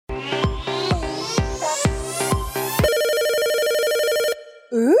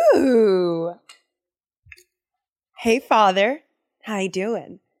Hey, Father. How you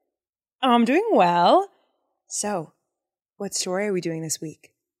doing? I'm doing well. So, what story are we doing this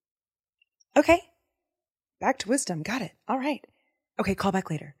week? Okay. Back to wisdom. Got it. All right. Okay, call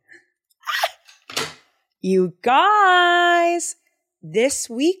back later. You guys, this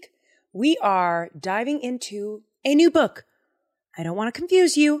week we are diving into a new book. I don't want to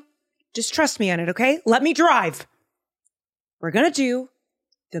confuse you. Just trust me on it, okay? Let me drive. We're going to do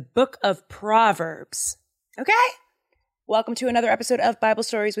the Book of Proverbs. Okay? Welcome to another episode of Bible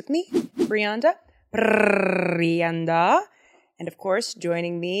Stories with me, Brianda. And of course,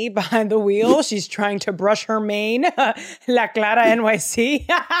 joining me behind the wheel, she's trying to brush her mane, La Clara NYC.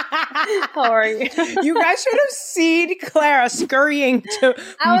 How are you? You guys should have seen Clara scurrying to...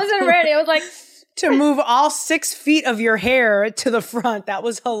 I wasn't ready. I was like... to move all 6 feet of your hair to the front. That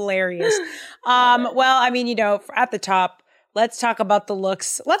was hilarious. Well, I mean, you know, at the top, let's talk about the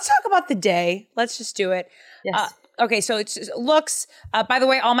looks. Let's talk about the day. Let's just do it. Yes. Okay, so it's just looks. By the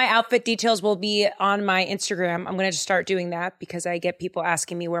way, all my outfit details will be on my Instagram. I'm going to just start doing that because I get people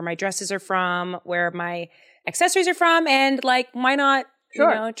asking me where my dresses are from, where my accessories are from, and like, why not, you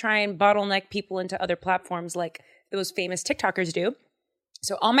know, try and bottleneck people into other platforms like those famous TikTokers do.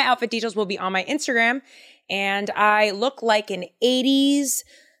 So all my outfit details will be on my Instagram, and I look like an 80s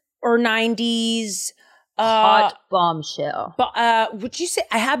or 90s hot bombshell. Would you say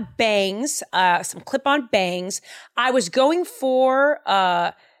I have bangs, some clip-on bangs. I was going for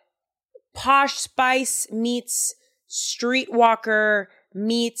Posh Spice meets Streetwalker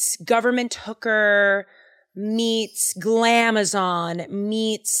meets Government Hooker meets Glamazon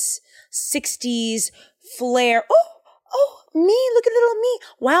meets 60s flair. Oh, me, look at little me.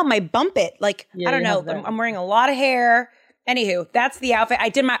 Wow, my bump it. Like, yeah, I don't know. I'm wearing a lot of hair. Anywho, that's the outfit. I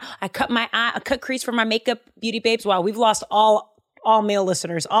cut crease for my makeup beauty babes. Wow, we've lost all male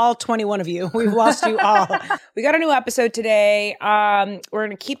listeners, all 21 of you. We've lost you all. We got a new episode today. We're going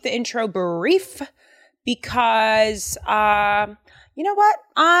to keep the intro brief because, you know what?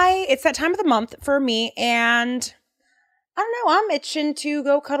 It's that time of the month for me, and I don't know. I'm itching to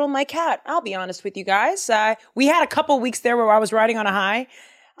go cuddle my cat. I'll be honest with you guys. We had a couple weeks there where I was riding on a high.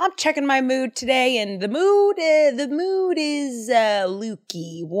 I'm checking my mood today, and the mood is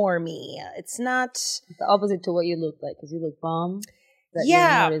lukey, warmy. It's not the opposite to what you look like, because you look bomb.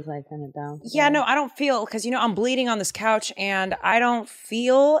 Yeah, your mood is like kind of down. Yeah, no, I don't feel, because you know I'm bleeding on this couch, and I don't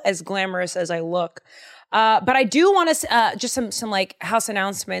feel as glamorous as I look. But I do want to just some like house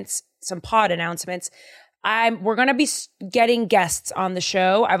announcements, some pod announcements. We're gonna be getting guests on the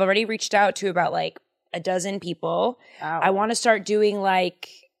show. I've already reached out to about like a dozen people. Wow. I want to start doing like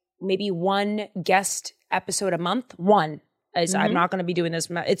maybe one guest episode a month. One. I'm not going to be doing this.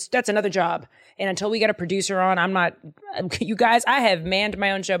 That's another job. And until we get a producer on, you guys, I have manned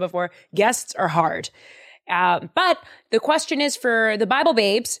my own show before. Guests are hard. But the question is for the Bible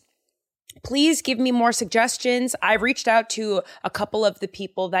babes, please give me more suggestions. I've reached out to a couple of the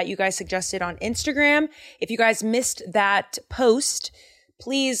people that you guys suggested on Instagram. If you guys missed that post,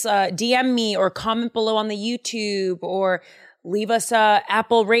 please DM me or comment below on the YouTube or leave us a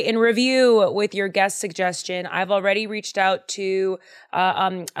Apple rate and review with your guest suggestion. I've already reached out to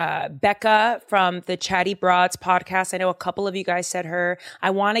Becca from the Chatty Broads podcast. I know a couple of you guys said her.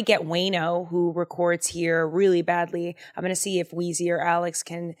 I want to get Wayno, who records here really badly. I'm going to see if Wheezy or Alex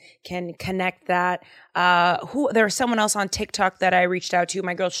can connect that. There's someone else on TikTok that I reached out to.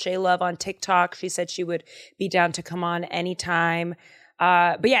 My girl Shay Love on TikTok. She said she would be down to come on anytime.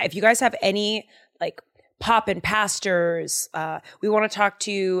 But yeah, if you guys have any like poppin' pastors, we want to talk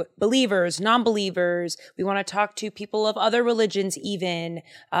to believers, non-believers. We want to talk to people of other religions, even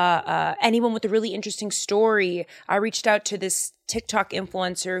anyone with a really interesting story. I reached out to this TikTok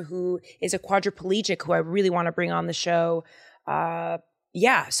influencer who is a quadriplegic who I really want to bring on the show.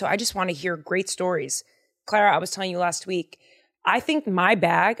 Yeah, so I just want to hear great stories. Clara, I was telling you last week, I think my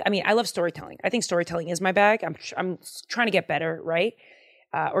bag, I mean, I love storytelling. I think storytelling is my bag. I'm trying to get better, right?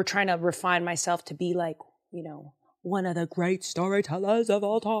 Or trying to refine myself to be like, you know, one of the great storytellers of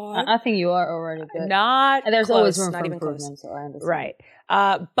all time. I think you are already good. Not and there's close, always room not for even improvement, close. so I understand. Right.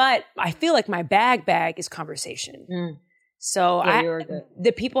 But I feel like my bag is conversation. So you're good.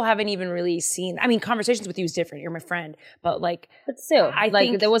 The people haven't even really seen, I mean, conversations with you is different. You're my friend, but still, I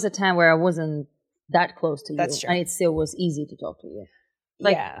think there was a time where I wasn't that close to you. That's true. And it still was easy to talk to you.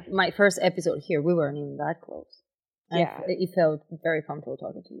 My first episode here, we weren't even that close. Yeah. It felt very comfortable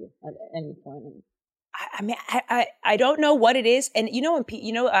talking to you at any point. I mean, I don't know what it is. And you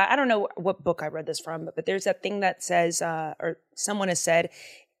know, I don't know what book I read this from, but there's that thing that says, or someone has said,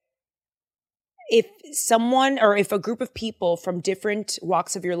 if someone or if a group of people from different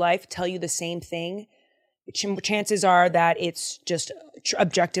walks of your life tell you the same thing, chances are that it's just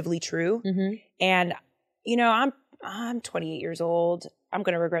objectively true. Mm-hmm. And, you know, I'm 28 years old. I'm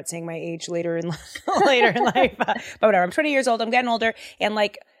going to regret saying my age later in life, but whatever. I'm 20 years old. I'm getting older. And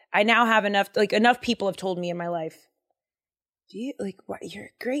like, I now have enough people have told me in my life, do you like what? You're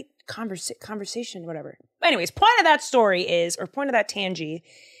a great conversation, whatever. Anyways, point of that tangy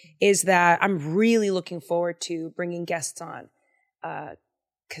is that I'm really looking forward to bringing guests on.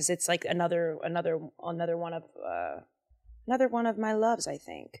 Cause it's like another one of my loves, I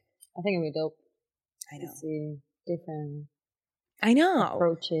think. I think it'd be dope. I know. To see different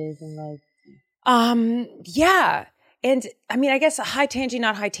approaches and like. Yeah. And I mean, I guess a high tangy,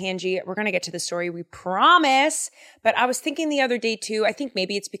 not high tangy. We're going to get to the story, we promise. But I was thinking the other day too, I think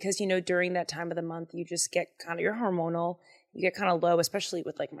maybe it's because, you know, during that time of the month, you just get kind of, you're hormonal. You get kind of low, especially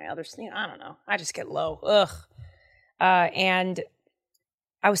with like my other, I don't know. I just get low. Ugh. And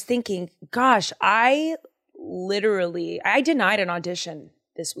I was thinking, gosh, I denied an audition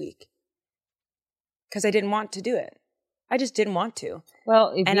this week because I didn't want to do it. I just didn't want to.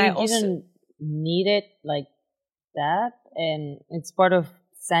 Well, if you didn't need it like that, and it's part of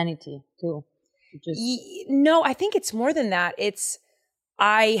sanity too. No, I think it's more than that.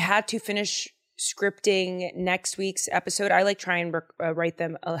 I had to finish scripting next week's episode. I like try and write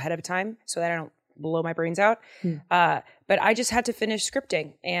them ahead of time so that I don't blow my brains out. But I just had to finish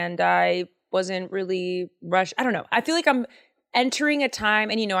scripting and I wasn't really rushed. I don't know. I feel like I'm entering a time,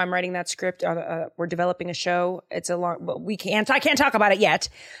 and you know, I'm writing that script. We're developing a show. It's a long, but I can't talk about it yet,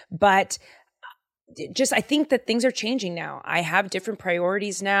 but just, I think that things are changing now. I have different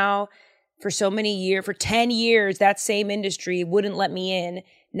priorities now. For 10 years, that same industry wouldn't let me in.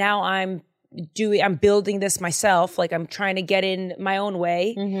 Now I'm building this myself. Like I'm trying to get in my own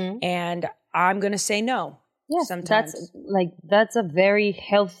way, and I'm going to say no. Yes, sometimes. That's a very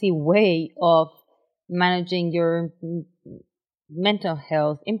healthy way of managing your mental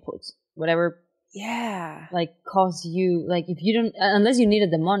health inputs, whatever. Yeah. Like cause you, like if you don't, unless you needed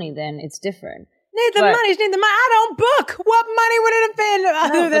the money, then it's different. Need the money. I don't book. What money would it have been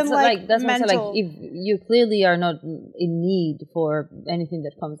other than like that's mental? Also, like if you clearly are not in need for anything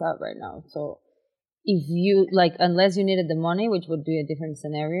that comes out right now. So if you like, unless you needed the money, which would be a different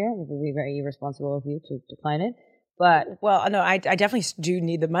scenario, it would be very irresponsible of you to decline it. But well, no, I definitely do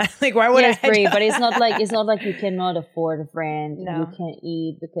need the money. Like, why would I? Free, but it's not like you cannot afford a friend. No. You can't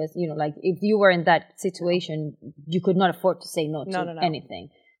eat because, you know, like if you were in that situation, you could not afford to say no to anything.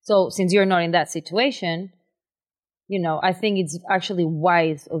 So since you're not in that situation, you know, I think it's actually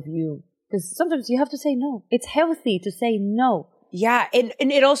wise of you, because sometimes you have to say no. It's healthy to say no. Yeah, and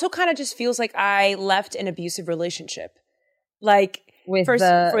it also kind of just feels like I left an abusive relationship, like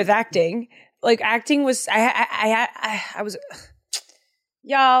with acting. Like acting was, I was,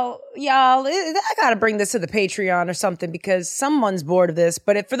 y'all, I gotta bring this to the Patreon or something because someone's bored of this.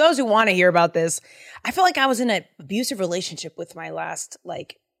 But for those who want to hear about this, I feel like I was in an abusive relationship with my last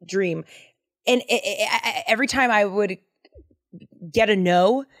like dream, and every time I would get a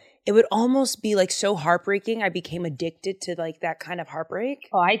no, it would almost be like so heartbreaking. I became addicted to like that kind of heartbreak.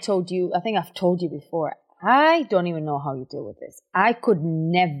 Oh, I think I've told you before. I don't even know how you deal with this. I could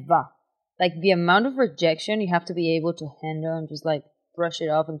never. Like the amount of rejection you have to be able to handle and just like brush it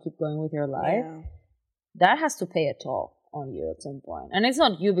off and keep going with your life. Yeah. That has to pay a toll on you at some point. And it's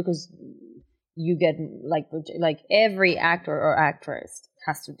not you because you get like every actor or actress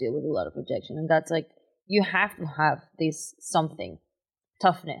has to deal with a lot of rejection. And that's like, you have to have this something,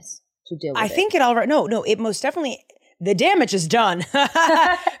 toughness to deal with it. I think it most definitely, the damage is done.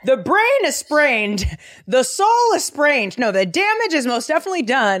 The brain is sprained. The soul is sprained. No, the damage is most definitely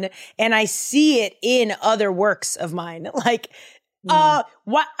done. And I see it in other works of mine. Like,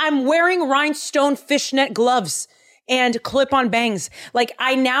 what I'm wearing rhinestone fishnet gloves and clip-on bangs. Like,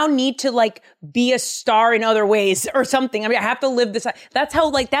 I now need to like be a star in other ways or something. I mean, I have to live this. That's how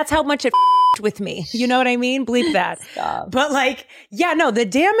much it with me. You know what I mean? Bleep that. Stop. But like, yeah, no, the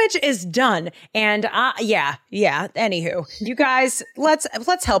damage is done. And yeah. Anywho, you guys, let's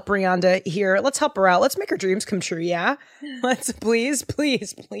help Brianda here. Let's help her out. Let's make her dreams come true. Yeah. Let's please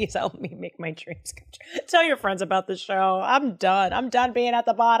help me make my dreams come true. Tell your friends about the show. I'm done being at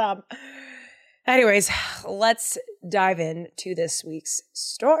the bottom. Anyways, let's dive into this week's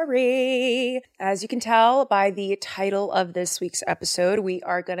story. As you can tell by the title of this week's episode, we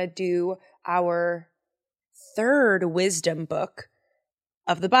are going to do our third wisdom book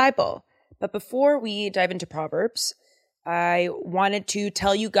of the Bible. But before we dive into Proverbs, I wanted to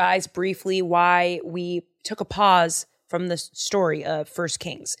tell you guys briefly why we took a pause from the story of 1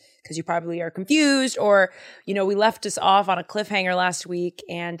 Kings, because you probably are confused, or, you know, we left us off on a cliffhanger last week,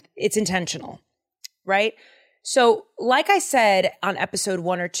 and it's intentional. right? So like I said on episode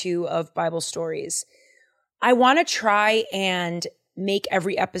 1 or 2 of Bible Stories, I want to try and make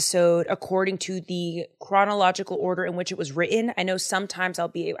every episode according to the chronological order in which it was written. I know sometimes I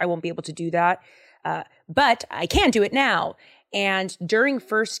won't be able to do that, but I can do it now. And during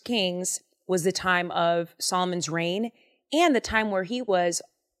First Kings was the time of Solomon's reign and the time where he was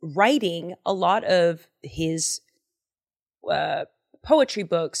writing a lot of his poetry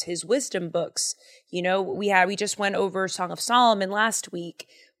books, his wisdom books. You know, we just went over Song of Solomon last week.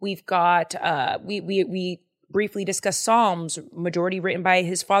 We've got we briefly discussed Psalms, majority written by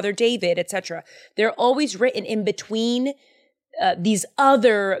his father David, etc. They're always written in between these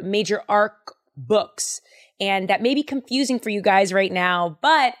other major arc books. And that may be confusing for you guys right now,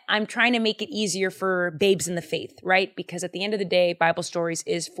 but I'm trying to make it easier for babes in the faith, right? Because at the end of the day, Bible Stories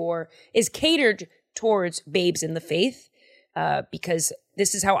is catered towards babes in the faith, because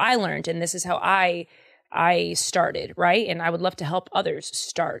this is how I learned and this is how I started, right? And I would love to help others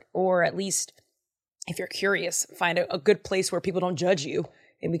start, or at least, if you're curious, find a good place where people don't judge you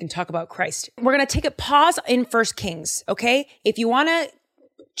and we can talk about Christ. We're going to take a pause in First Kings, okay? If you want to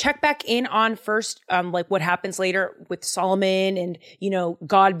check back in on first, like what happens later with Solomon and, you know,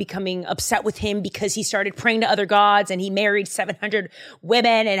 God becoming upset with him because he started praying to other gods and he married 700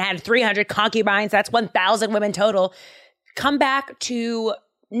 women and had 300 concubines. That's 1,000 women total. Come back to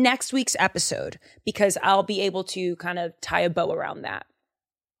next week's episode because I'll be able to kind of tie a bow around that.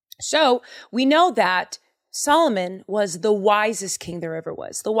 So we know that Solomon was the wisest king there ever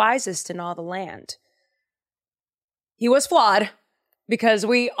was, the wisest in all the land. He was flawed, because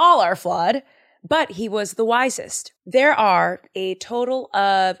we all are flawed, but he was the wisest. There are a total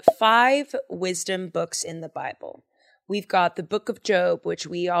of 5 wisdom books in the Bible. We've got the book of Job, which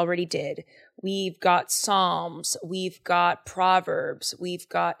we already did. We've got Psalms. We've got Proverbs. We've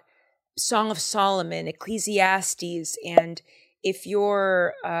got Song of Solomon, Ecclesiastes. And if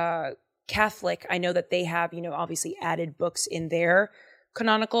you're Catholic, I know that they have, you know, obviously added books in their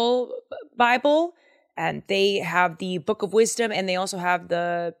canonical Bible. And they have the Book of Wisdom, and they also have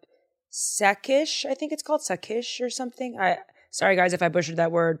the Sekish, I think it's called Sekish or something. Sorry, guys, if I butchered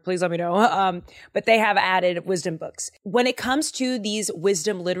that word. Please let me know. But they have added wisdom books. When it comes to these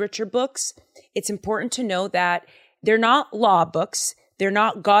wisdom literature books, it's important to know that they're not law books. They're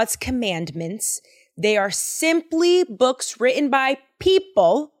not God's commandments. They are simply books written by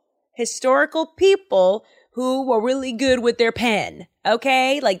people, historical people, who were really good with their pen.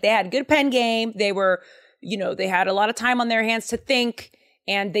 Okay? Like they had good pen game. They were, you know, they had a lot of time on their hands to think,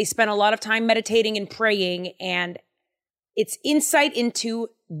 and they spent a lot of time meditating and praying, and it's insight into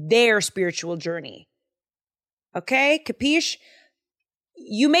their spiritual journey. Okay? Capiche?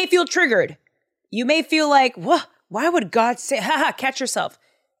 You may feel triggered. You may feel like, what? Why would God say, catch yourself.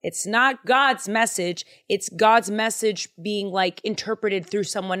 It's not God's message. It's God's message being like interpreted through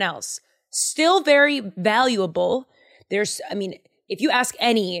someone else. Still very valuable. If you ask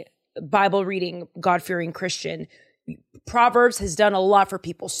any Bible reading, God-fearing Christian, Proverbs has done a lot for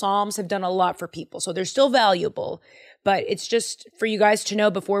people. Psalms have done a lot for people. So they're still valuable. But it's just for you guys to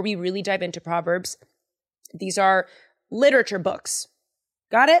know before we really dive into Proverbs, these are literature books.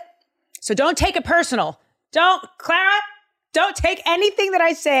 Got it? So don't take it personal. Clara, don't take anything that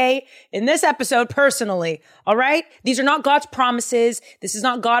I say in this episode personally, all right? These are not God's promises. This is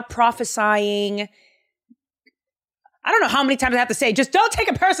not God prophesying. I don't know how many times I have to say, just don't take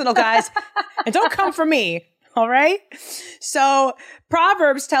it personal, guys. And don't come for me, all right? So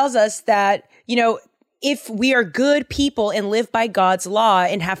Proverbs tells us that, you know, if we are good people and live by God's law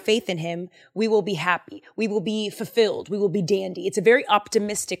and have faith in him, we will be happy. We will be fulfilled. We will be dandy. It's a very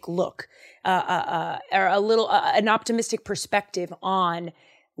optimistic look, an optimistic perspective on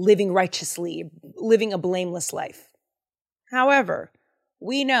living righteously, living a blameless life. However,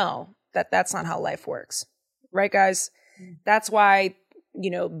 we know that that's not how life works. Right, guys? That's why, you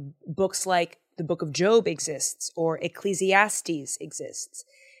know, books like the Book of Job exists or Ecclesiastes exists,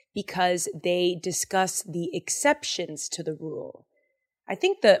 because they discuss the exceptions to the rule. I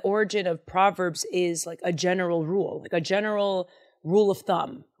think the origin of Proverbs is like a general rule, like a general rule of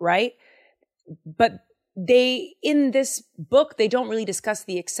thumb, right? But in this book, they don't really discuss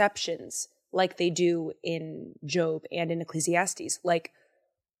the exceptions like they do in Job and in Ecclesiastes. Like,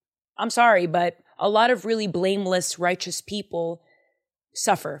 I'm sorry, but a lot of really blameless, righteous people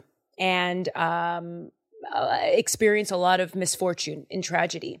suffer and experience a lot of misfortune and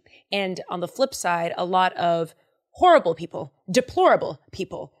tragedy. And on the flip side, a lot of horrible people, deplorable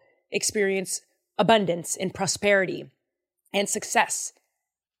people experience abundance and prosperity and success.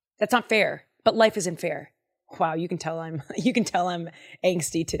 That's not fair, but life isn't fair. Wow, you can tell I'm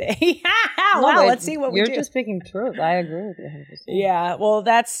angsty today. No, Wow, but let's see what we do. You're just speaking truth. I agree with you 100%. Yeah, well,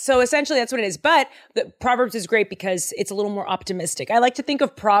 essentially that's what it is. But the Proverbs is great because it's a little more optimistic. I like to think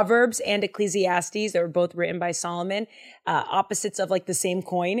of Proverbs and Ecclesiastes that were both written by Solomon, opposites of like the same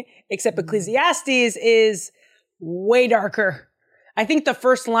coin, except Ecclesiastes is way darker. I think the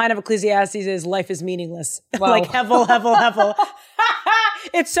first line of Ecclesiastes is life is meaningless. Wow. Like hevel, hevel, hevel.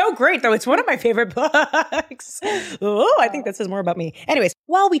 It's so great though. It's one of my favorite books. Oh, I think that says more about me. Anyways,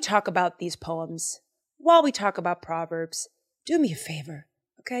 while we talk about these poems, while we talk about Proverbs, do me a favor,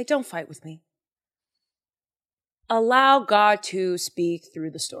 okay? Don't fight with me. Allow God to speak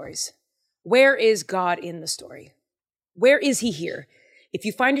through the stories. Where is God in the story? Where is he here? If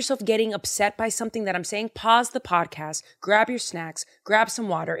you find yourself getting upset by something that I'm saying, pause the podcast, grab your snacks, grab some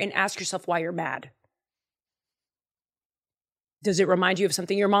water, and ask yourself why you're mad. Does it remind you of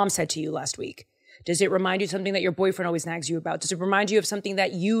something your mom said to you last week? Does it remind you of something that your boyfriend always nags you about? Does it remind you of something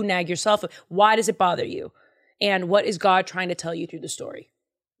that you nag yourself? Why does it bother you? And what is God trying to tell you through the story?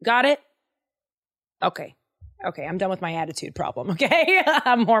 Got it? Okay, I'm done with my attitude problem, okay?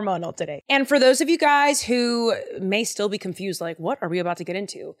 I'm hormonal today. And for those of you guys who may still be confused, like, what are we about to get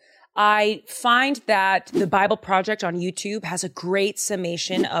into? I find that the Bible Project on YouTube has a great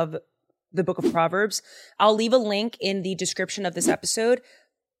summation of the book of Proverbs. I'll leave a link in the description of this episode.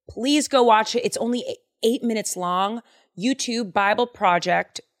 Please go watch it. It's only 8 minutes long. YouTube Bible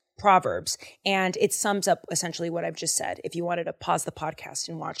Project Proverbs. And it sums up essentially what I've just said. If you wanted to pause the podcast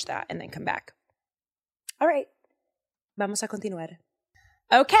and watch that and then come back. All right. Vamos a continuar.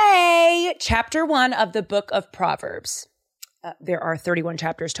 Okay. Chapter 1 of the book of Proverbs. There are 31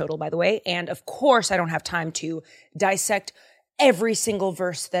 chapters total, by the way. And of course, I don't have time to dissect every single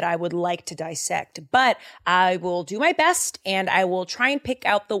verse that I would like to dissect, but I will do my best and I will try and pick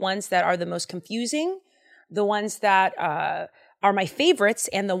out the ones that are the most confusing, the ones that are my favorites,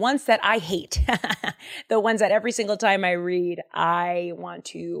 and the ones that I hate. The ones that every single time I read, I want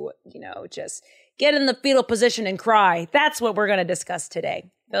to, just get in the fetal position and cry. That's what we're going to discuss today.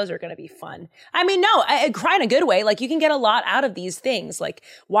 Those are going to be fun. I mean, no, I cry in a good way. Like, you can get a lot out of these things. Like,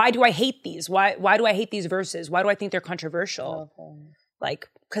 why do I hate these? Why do I hate these verses? Why do I think they're controversial? Okay. Like,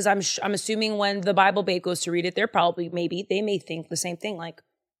 because I'm assuming when the Bible babe goes to read it, they may think the same thing. Like,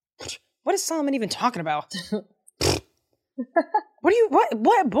 what is Solomon even talking about? What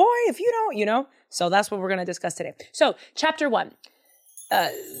boy, if you don't, So that's what we're going to discuss today. So chapter 1,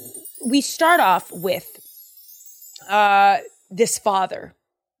 we start off with this father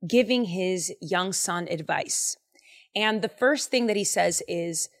giving his young son advice. And the first thing that he says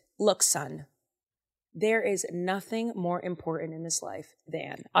is, look, son, there is nothing more important in this life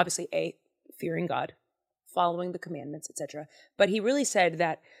than, obviously, fearing God, following the commandments, etc. But he really said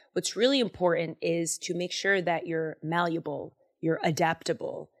that what's really important is to make sure that you're malleable, you're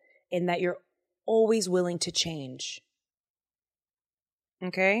adaptable, and that you're always willing to change.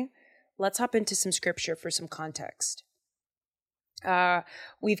 Okay? Let's hop into some scripture for some context.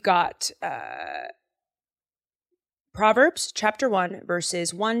 We've got Proverbs chapter 1,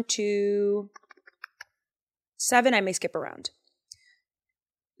 verses 1 to 7. I may skip around.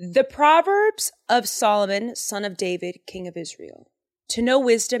 The Proverbs of Solomon, son of David, king of Israel. To know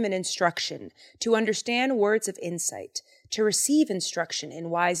wisdom and instruction, to understand words of insight, to receive instruction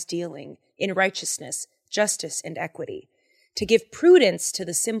in wise dealing, in righteousness, justice, and equity, to give prudence to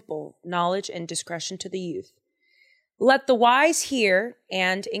the simple, knowledge and discretion to the youth. Let the wise hear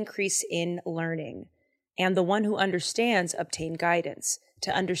and increase in learning, and the one who understands obtain guidance,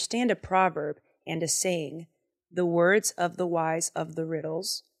 to understand a proverb and a saying, the words of the wise of the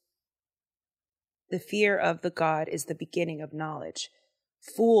riddles. The fear of the God is the beginning of knowledge.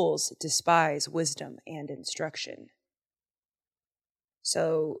 Fools despise wisdom and instruction.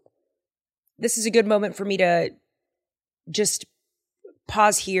 So this is a good moment for me to just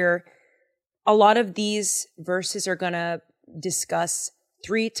pause here. A lot of these verses are going to discuss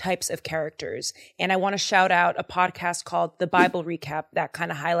 3 types of characters. And I want to shout out a podcast called The Bible Recap that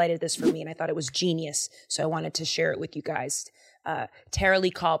kind of highlighted this for me. And I thought it was genius. So I wanted to share it with you guys. Tara Lee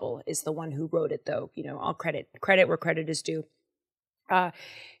Cobble is the one who wrote it, though. I'll credit where credit is due.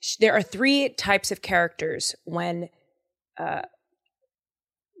 There are 3 types of characters when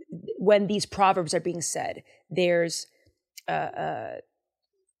these proverbs are being said. There's the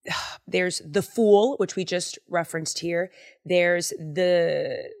fool, which we just referenced here. There's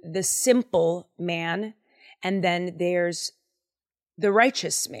the simple man, and then there's the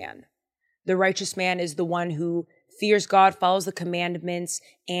righteous man. The righteous man is the one who fears God, follows the commandments,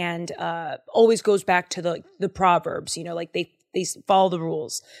 and always goes back to the proverbs. Like they follow the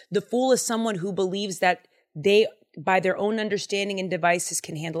rules. The fool is someone who believes that they, by their own understanding and devices,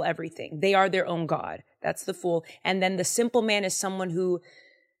 can handle everything. They are their own God. That's the fool. And then the simple man is someone who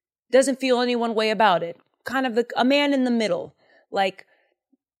doesn't feel any one way about it. Kind of a man in the middle. Like,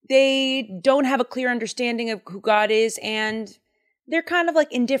 they don't have a clear understanding of who God is, and they're kind of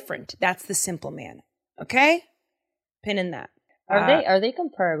like indifferent. That's the simple man. Okay? Pin in that. Are they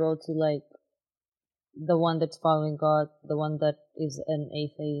comparable to like the one that's following God, the one that is an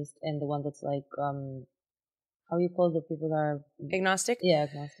atheist, and the one that's like how you call the people that are agnostic? Yeah,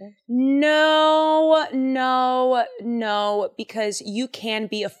 agnostic. No, because you can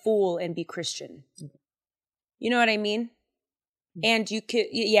be a fool and be Christian. You know what I mean? And you could,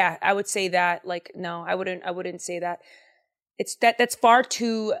 yeah, I would say that. Like, no, I wouldn't say that. It's that's far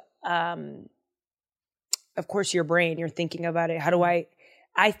too. Of course, your brain, you're thinking about it. How do I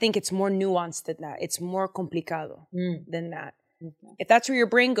think it's more nuanced than that. It's more complicado than that. Okay. If that's where your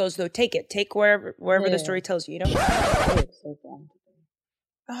brain goes, though, take it. Take wherever the story tells you, you know?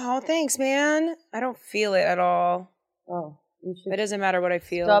 Oh, thanks, man. I don't feel it at all. Oh, you should. It doesn't matter what I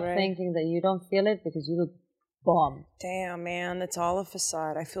feel. Stop thinking that you don't feel it because you look bomb. Damn, man. That's all a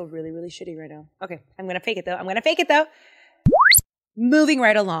facade. I feel really, really shitty right now. Okay, I'm going to fake it, though. Moving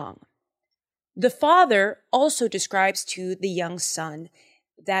right along. The father also describes to the young son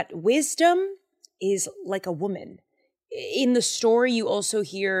that wisdom is like a woman. In the story, you also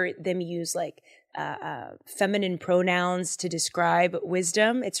hear them use like feminine pronouns to describe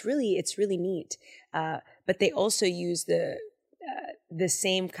wisdom. It's really neat. But they also use the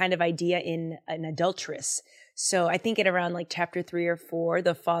same kind of idea in an adulteress. So I think at around like chapter 3 or 4,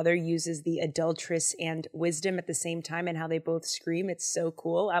 the father uses the adulteress and wisdom at the same time and how they both scream. It's so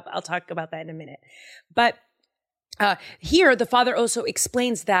cool. I'll talk about that in a minute. But here, the father also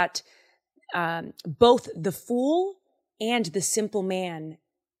explains that both the fool and the simple man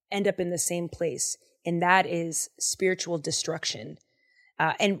end up in the same place, and that is spiritual destruction.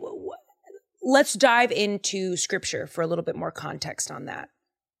 Let's dive into scripture for a little bit more context on that.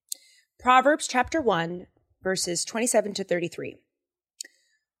 Proverbs chapter 1, verses 27 to 33.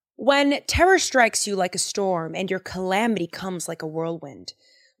 When terror strikes you like a storm and your calamity comes like a whirlwind,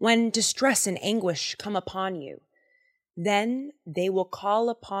 when distress and anguish come upon you, then they will call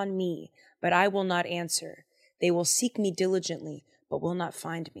upon me, but I will not answer. They will seek me diligently, but will not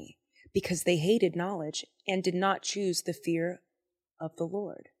find me, because they hated knowledge and did not choose the fear of the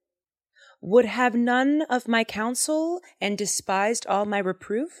Lord. Would have none of my counsel and despised all my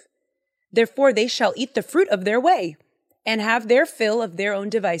reproof? Therefore they shall eat the fruit of their way and have their fill of their own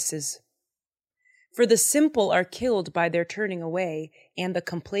devices. For the simple are killed by their turning away, and the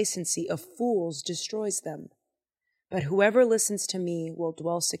complacency of fools destroys them. But whoever listens to me will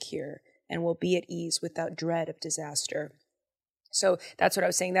dwell secure and will be at ease without dread of disaster. So that's what I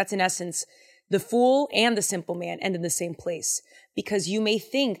was saying. That's in essence, the fool and the simple man end in the same place. Because you may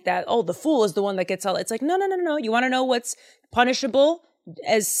think that, oh, the fool is the one that gets all, it's like, no. You want to know what's punishable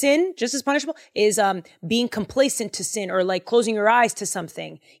as sin, just as punishable, is being complacent to sin or like closing your eyes to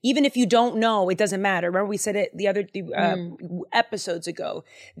something. Even if you don't know, it doesn't matter. Remember we said it the other episodes ago,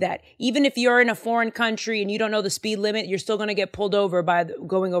 that even if you're in a foreign country and you don't know the speed limit, you're still going to get pulled over by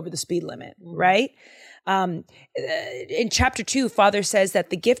going over the speed limit, right? In chapter 2, Father says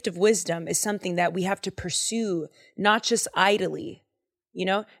that the gift of wisdom is something that we have to pursue, not just idly, you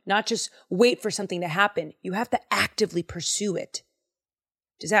know, not just wait for something to happen. You have to actively pursue it.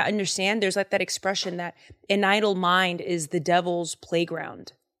 Does that understand? There's like that expression that an idle mind is the devil's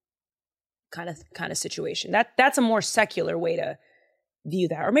playground kind of situation. That's a more secular way to view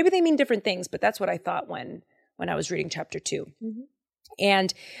that. Or maybe they mean different things, but that's what I thought when I was reading chapter 2. Mm-hmm.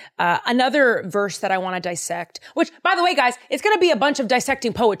 And another verse that I want to dissect, which, by the way, guys, it's going to be a bunch of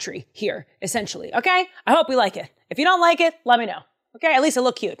dissecting poetry here, essentially, okay? I hope we like it. If you don't like it, let me know, okay? At least it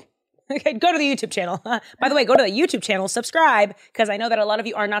look cute. Okay, go to the YouTube channel. By the way, go to the YouTube channel, subscribe, because I know that a lot of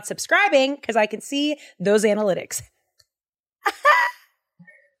you are not subscribing because I can see those analytics.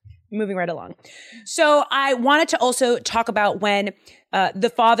 Moving right along. So I wanted to also talk about when the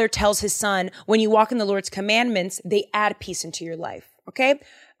father tells his son, when you walk in the Lord's commandments, they add peace into your life. Okay?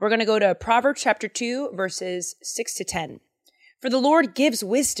 We're going to go to Proverbs chapter 2, verses 6 to 10. For the Lord gives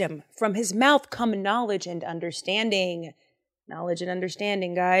wisdom. From his mouth come knowledge and understanding. Knowledge and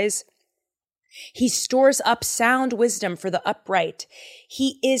understanding, guys. He stores up sound wisdom for the upright.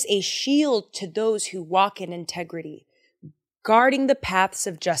 He is a shield to those who walk in integrity, guarding the paths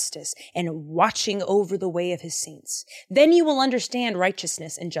of justice and watching over the way of his saints. Then you will understand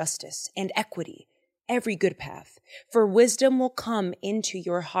righteousness and justice and equity, every good path. For wisdom will come into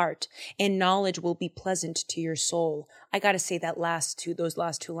your heart and knowledge will be pleasant to your soul. I got to say those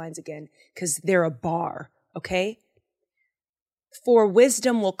last two lines again, because they're a bar. okay? For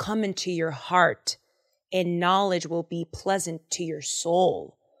wisdom will come into your heart and knowledge will be pleasant to your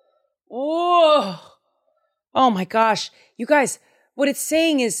soul. Oh, oh my gosh. You guys, what it's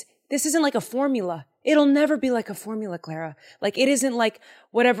saying is this isn't like a formula. It'll never be like a formula, Clara. Like it isn't like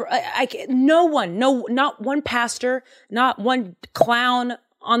whatever. Not one pastor, not one clown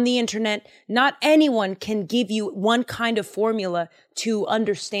on the internet, not anyone can give you one kind of formula to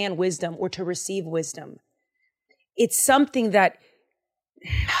understand wisdom or to receive wisdom. It's something that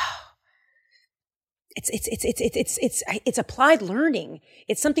it's applied learning.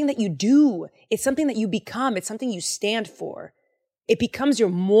 It's something that you do. It's something that you become. It's something you stand for. It becomes your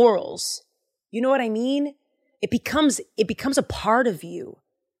morals. You know what I mean? It becomes a part of you.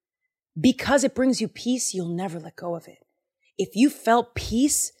 Because it brings you peace, you'll never let go of it. If you felt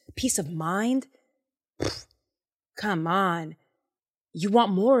peace of mind, come on. You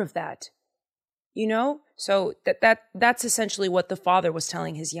want more of that. You know? So that's essentially what the father was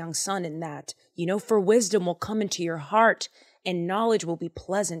telling his young son in that. You know, for wisdom will come into your heart and knowledge will be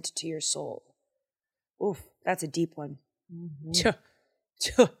pleasant to your soul. Oof, that's a deep one.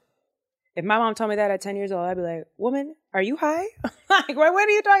 Mm-hmm. If my mom told me that at 10 years old, I'd be like, woman, are you high? Like, what are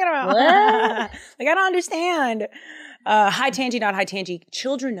you talking about? Like, I don't understand. High tangy, not high tangy.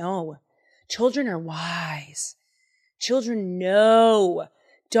 Children know. Children are wise. Children know.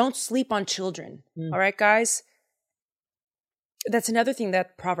 Don't sleep on children. All right, guys? That's another thing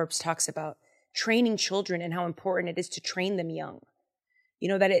that Proverbs talks about. Training children and how important it is to train them young. You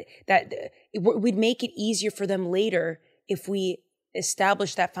know, we'd make it easier for them later if we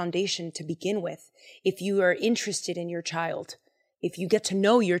establish that foundation to begin with. If you are interested in your child, if you get to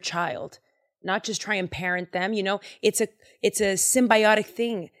know your child, not just try and parent them, you know, it's a symbiotic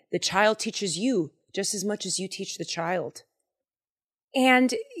thing. The child teaches you just as much as you teach the child.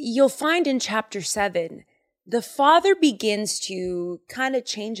 And you'll find in chapter 7, the father begins to kind of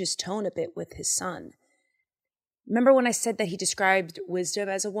change his tone a bit with his son. Remember when I said that he described wisdom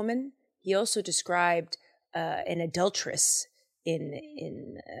as a woman? He also described an adulteress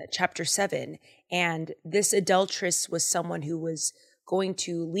in chapter 7. And this adulteress was someone who was going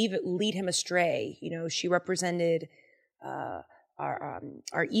to lead him astray. You know, she represented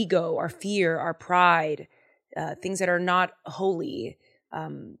our ego, our fear, our pride, things that are not holy.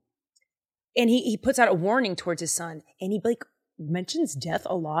 And he puts out a warning towards his son, and he like mentions death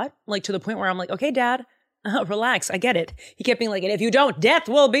a lot, like to the point where I'm like, okay, Dad, relax. I get it. He kept being like, and if you don't, death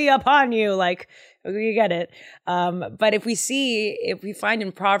will be upon you. Like, you get it. But if we find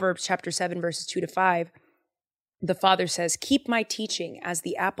in Proverbs chapter 7, verses 2-5, the father says, keep my teaching as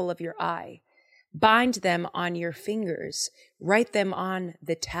the apple of your eye. Bind them on your fingers. Write them on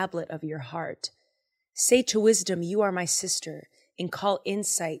the tablet of your heart. Say to wisdom, you are my sister, and call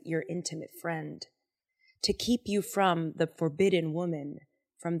insight your intimate friend. To keep you from the forbidden woman,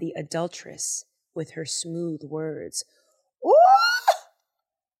 from the adulteress with her smooth words. Ooh!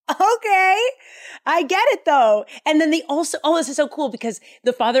 Okay. I get it though. And then they also, this is so cool because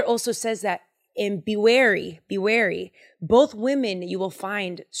the father also says that, and be wary. Both women you will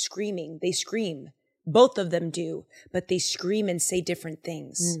find screaming. They scream. Both of them do, but they scream and say different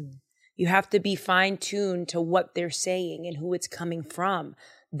things. You have to be fine-tuned to what they're saying and who it's coming from.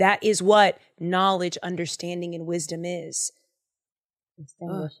 That is what knowledge, understanding, and wisdom is.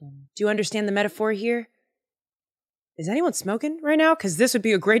 Do you understand the metaphor here? Is anyone smoking right now? Because this would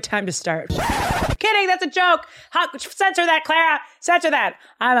be a great time to start. Kidding, that's a joke. Censor that, Clara. Censor that.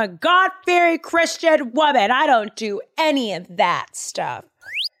 I'm a God-fearing Christian woman. I don't do any of that stuff.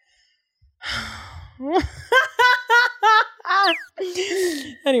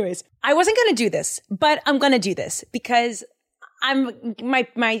 Anyways, I wasn't going to do this, but I'm going to do this because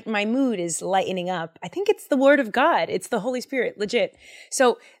my mood is lightening up. I think it's the word of God. It's the Holy Spirit, legit.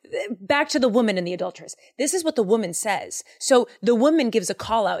 So back to the woman and the adulteress. This is what the woman says. So the woman gives a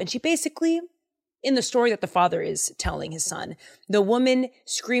call out, and she basically, in the story that the father is telling his son, the woman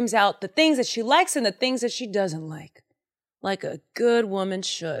screams out the things that she likes and the things that she doesn't like a good woman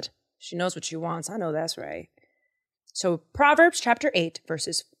should. She knows what she wants. I know that's right. So Proverbs chapter 8,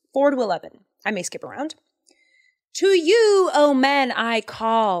 verses 4-11. I may skip around. To you, O men, I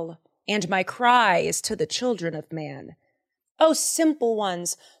call, and my cry is to the children of man. O simple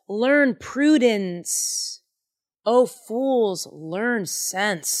ones, learn prudence. O fools, learn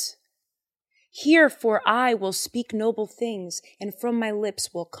sense. Hear, for I will speak noble things, and from my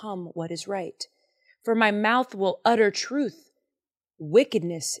lips will come what is right. For my mouth will utter truth.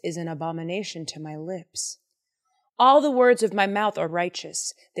 Wickedness is an abomination to my lips. All the words of my mouth are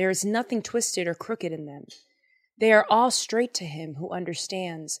righteous. There is nothing twisted or crooked in them. They are all straight to him who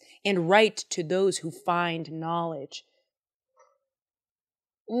understands, and right to those who find knowledge.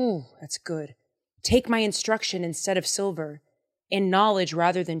 Ooh, that's good. Take my instruction instead of silver, and knowledge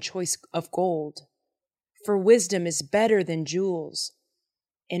rather than choice of gold. For wisdom is better than jewels,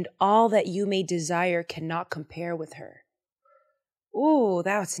 and all that you may desire cannot compare with her. Ooh,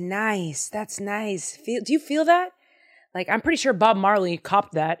 that's nice. That's nice. Do you feel that? Like, I'm pretty sure Bob Marley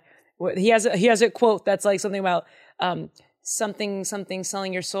copped that. He has a quote that's like something about something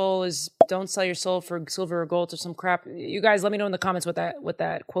selling your soul is don't sell your soul for silver or gold or some crap. You guys let me know in the comments what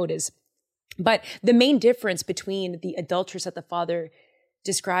that quote is. But the main difference between the adulteress that the father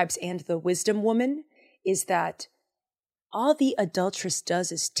describes and the wisdom woman is that all the adulteress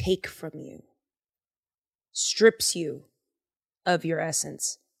does is take from you, strips you of your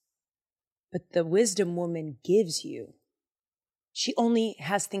essence. But the wisdom woman gives you. She only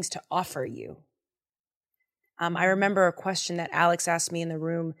has things to offer you. I remember a question that Alex asked me in the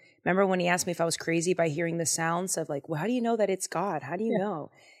room. Remember when he asked me if I was crazy by hearing the sounds of like, well, how do you know that it's God? How do you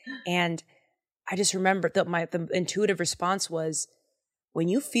know? And I just remember that the intuitive response was, when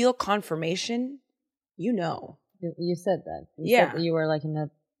you feel confirmation, you know. You said that. You said that you were like in a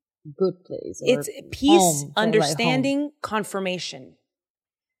good place. It's peace, understanding, like confirmation.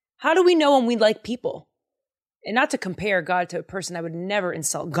 How do we know when we like people? And not to compare God to a person, I would never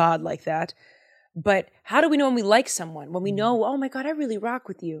insult God like that. But how do we know when we like someone? When we know, oh my God, I really rock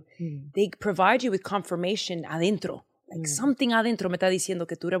with you. They provide you with confirmation adentro. Like something adentro me está diciendo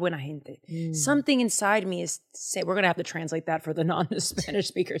que tú eres buena gente. Something inside me is saying, we're going to have to translate that for the non-Spanish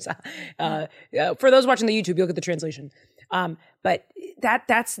speakers. For those watching the YouTube, you'll get the translation. But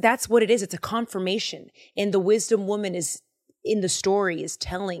that's what it is. It's a confirmation. And the wisdom woman is in the story is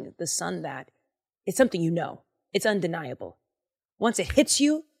telling the son that it's something you know. It's undeniable. Once it hits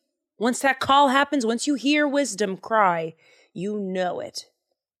you, once that call happens, once you hear wisdom cry, you know it.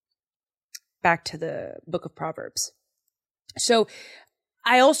 Back to the book of Proverbs. So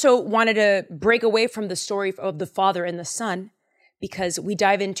I also wanted to break away from the story of the father and the son because we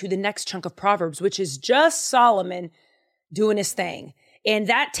dive into the next chunk of Proverbs, which is just Solomon doing his thing. And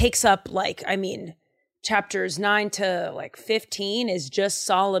that takes up chapters 9 to 15 is just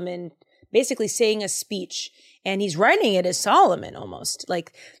Solomon basically saying a speech. And he's writing it as Solomon almost.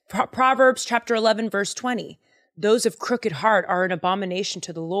 Like Proverbs chapter 11, verse 20. Those of crooked heart are an abomination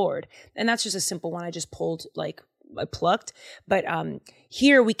to the Lord. And that's just a simple one I just pulled, I plucked. But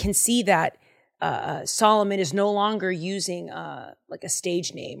here we can see that Solomon is no longer using a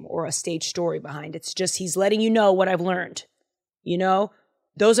stage name or a stage story behind. It's just he's letting you know what I've learned. You know,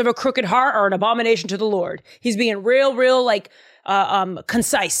 those of a crooked heart are an abomination to the Lord. He's being real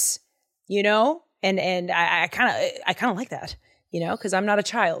concise, you know? And I kind of like that, you know, because I'm not a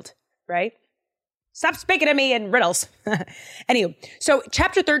child, right? Stop speaking to me in riddles. Anyway, so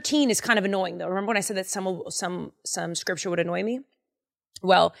chapter 13 is kind of annoying, though. Remember when I said that some scripture would annoy me?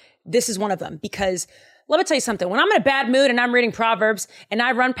 Well, this is one of them, because let me tell you something. When I'm in a bad mood and I'm reading Proverbs and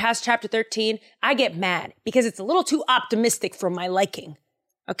I run past chapter 13, I get mad because it's a little too optimistic for my liking.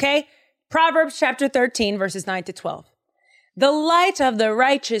 Okay? Proverbs chapter 13, verses 9 to 12. The light of the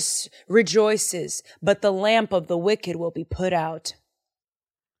righteous rejoices, but the lamp of the wicked will be put out.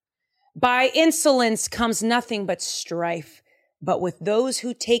 By insolence comes nothing but strife, but with those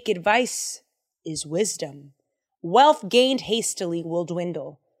who take advice is wisdom. Wealth gained hastily will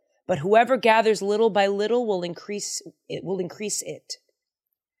dwindle, but whoever gathers little by little will increase it.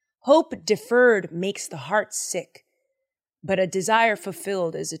 Hope deferred makes the heart sick, but a desire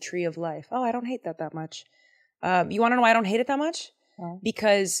fulfilled is a tree of life. Oh, I don't hate that much. You want to know why I don't hate it that much? Yeah.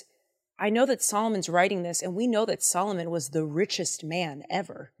 Because I know that Solomon's writing this, and we know that Solomon was the richest man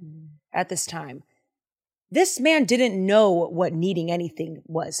ever at this time. This man didn't know what needing anything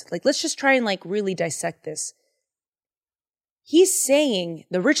was. Let's just try and really dissect this. He's saying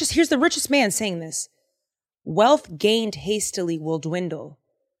here's the richest man saying this. Wealth gained hastily will dwindle,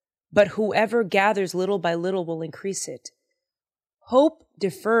 but whoever gathers little by little will increase it. Hope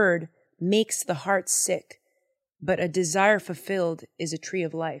deferred makes the heart sick, but a desire fulfilled is a tree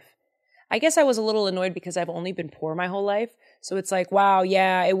of life. I guess I was a little annoyed because I've only been poor my whole life. So it's wow,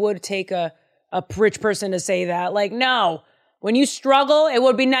 yeah, it would take a rich person to say that. No, when you struggle, it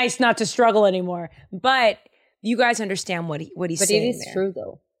would be nice not to struggle anymore. But you guys understand what he's saying. But it is true,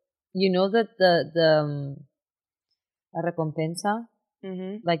 though. You know that the recompensa,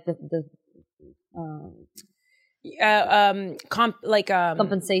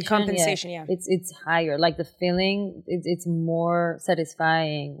 compensation, yeah. It's higher. The feeling, it's more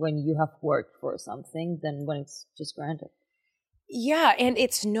satisfying when you have worked for something than when it's just granted. Yeah, and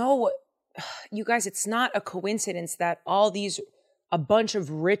it's no you guys, it's not a coincidence that a bunch of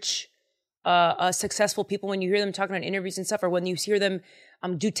rich, successful people, when you hear them talking on interviews and stuff, or when you hear them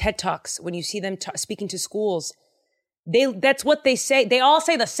do TED Talks, when you see them speaking to schools, that's what they say. They all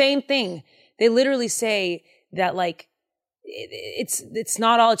say the same thing. They literally say that like, it's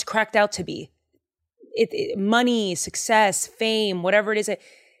not all it's cracked out to be. Money, success, fame, whatever it is,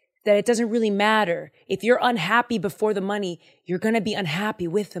 that it doesn't really matter. If you're unhappy before the money, you're going to be unhappy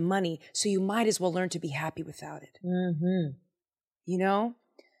with the money. So you might as well learn to be happy without it. Mm-hmm. You know?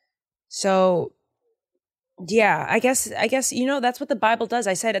 So yeah, I guess, that's what the Bible does.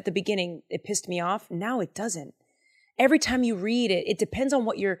 I said at the beginning, it pissed me off. Now it doesn't. Every time you read it, it depends on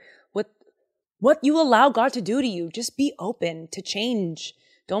what you allow God to do to you. Just be open to change.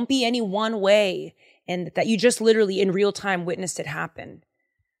 Don't be any one way. And that you just literally in real time witnessed it happen,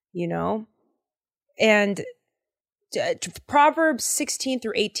 you know? And Proverbs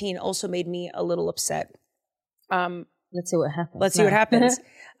 16-18 also made me a little upset. Let's see what happens. Let's see what happens.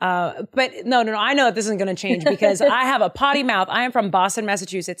 But no. I know that this isn't going to change because I have a potty mouth. I am from Boston,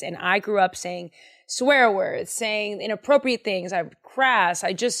 Massachusetts, and I grew up saying swear words, saying inappropriate things. I'm crass.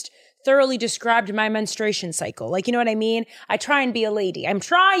 I just thoroughly described my menstruation cycle. Like, you know what I mean? I try and be a lady. I'm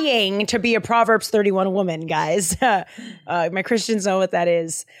trying to be a Proverbs 31 woman, guys. My Christians know what that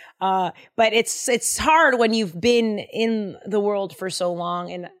is. But it's hard when you've been in the world for so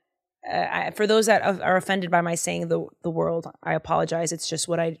long. And for those that are offended by my saying the world, I apologize. It's just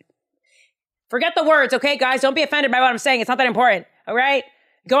forget the words, okay, guys? Don't be offended by what I'm saying. It's not that important, all right?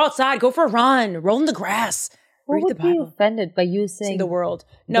 Go outside, go for a run, roll in the grass. Who would be offended by you saying the world?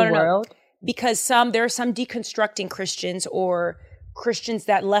 No. Because there are some deconstructing Christians or Christians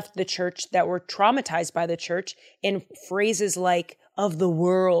that left the church that were traumatized by the church, and phrases like "of the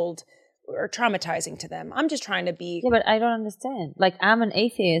world" are traumatizing to them. I'm just trying to be. Yeah, but I don't understand. Like, I'm an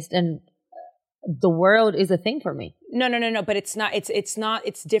atheist, and the world is a thing for me. No. But it's not. It's not.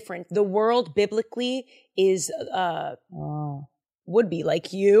 It's different. The world biblically is. Would be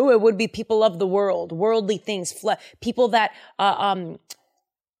like you. It would be people of the world, worldly things, people that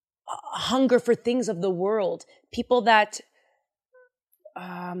hunger for things of the world, people that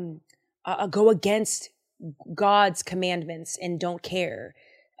go against God's commandments and don't care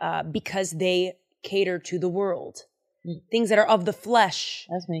because they cater to the world. Things that are of the flesh.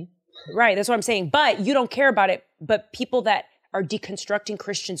 That's me. Right, that's what I'm saying. But you don't care about it. But people that are deconstructing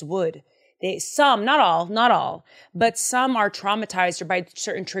Christians would. Some, not all, but some are traumatized by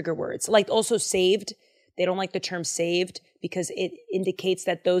certain trigger words. Like also saved. They don't like the term saved because it indicates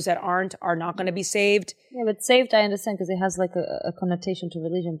that those that are not going to be saved. Yeah, but saved I understand because it has like a connotation to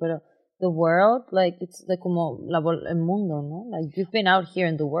religion. But the world, like it's like como el mundo, no? Like you've been out here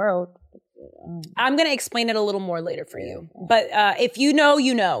in the world. I'm going to explain it a little more later for you. But if you know,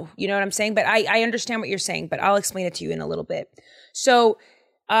 you know. You know what I'm saying? But I understand what you're saying, but I'll explain it to you in a little bit. So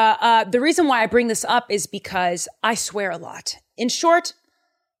the reason why I bring this up is because I swear a lot. In short,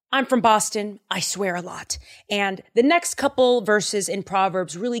 I'm from Boston. I swear a lot. And the next couple verses in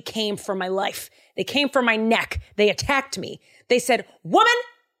Proverbs really came for my life. They came for my neck. They attacked me. They said, "Woman,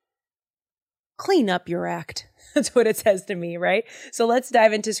 clean up your act." That's what it says to me, right? So let's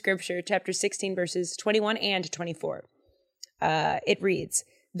dive into scripture, chapter 16, verses 21 and 24. It reads,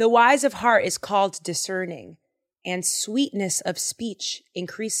 "The wise of heart is called discerning, and sweetness of speech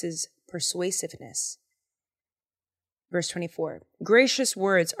increases persuasiveness." Verse 24, "Gracious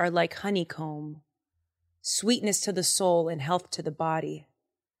words are like honeycomb, sweetness to the soul and health to the body."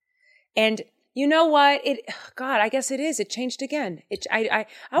 And you know what? God, I guess it is. It changed again. I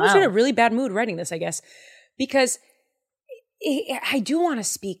was in a really bad mood writing this, I guess, because I do want to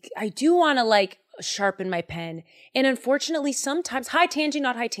speak. I do want to like sharpen my pen. And unfortunately, sometimes, high tangy,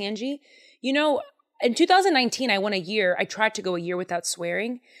 not high tangy, you know, in 2019, I tried to go a year without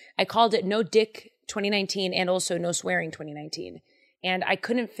swearing. I called it No Dick 2019 and also No Swearing 2019. And I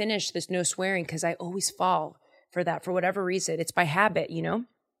couldn't finish this no swearing because I always fall for that for whatever reason. It's by habit, you know?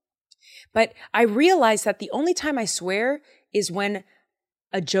 But I realized that the only time I swear is when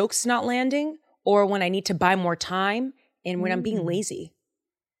a joke's not landing or when I need to buy more time and when I'm being lazy.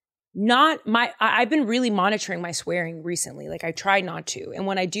 I've been really monitoring my swearing recently. Like I try not to. And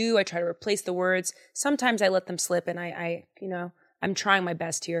when I do, I try to replace the words. Sometimes I let them slip and I'm trying my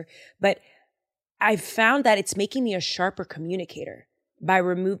best here. But I've found that it's making me a sharper communicator by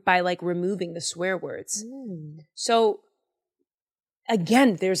removing the swear words. So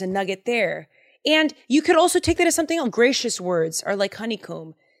again, there's a nugget there. And you could also take that as something else. Gracious words are like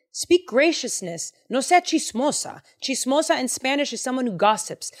honeycomb. Speak graciousness. No sea chismosa. Chismosa in Spanish is someone who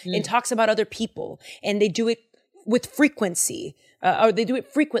gossips and talks about other people. And they do it with frequency, or they do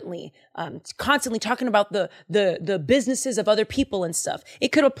it frequently, constantly talking about the businesses of other people and stuff.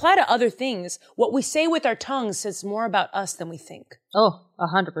 It could apply to other things. What we say with our tongues says more about us than we think. Oh,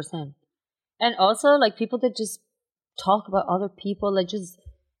 100%. And also, like, people that just talk about other people, like, just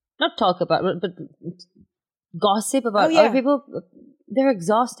not talk about, but gossip about other people, they're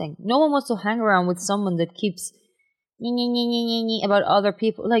exhausting. No one wants to hang around with someone that keeps about other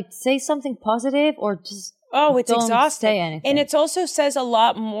people. Like, say something positive or just it's don't exhausting. say anything. And it also says a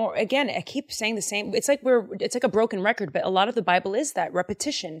lot more. Again, I keep saying the same. It's like a broken record, but a lot of the Bible is that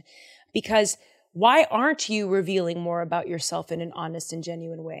repetition. Because why aren't you revealing more about yourself in an honest and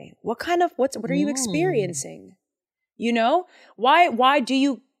genuine way? What are you experiencing? You know, why do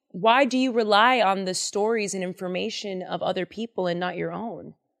you rely on the stories and information of other people and not your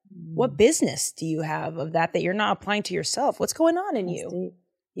own? What business do you have of that you're not applying to yourself? What's going on in you? Deep.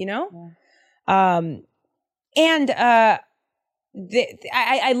 You know? Yeah.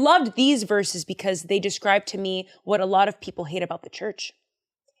 I loved these verses because they describe to me what a lot of people hate about the church.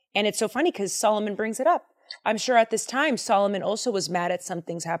 And it's so funny because Solomon brings it up. I'm sure at this time, Solomon also was mad at some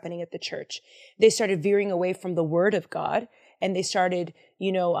things happening at the church. They started veering away from the word of God, and they started,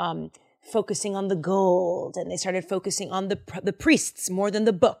 focusing on the gold, and they started focusing on the priests more than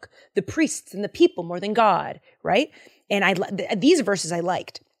the book, the priests and the people more than God, right? And these verses I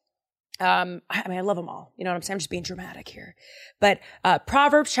liked. I love them all. You know what I'm saying? I'm just being dramatic here. But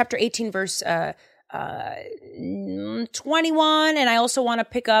Proverbs chapter 18, verse 21, and I also want to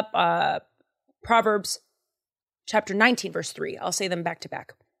pick up Proverbs chapter 19, verse 3. I'll say them back to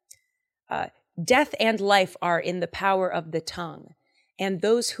back. Death and life are in the power of the tongue, and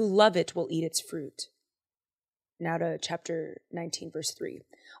those who love it will eat its fruit. Now to chapter 19, verse 3.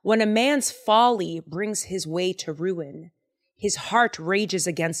 When a man's folly brings his way to ruin, his heart rages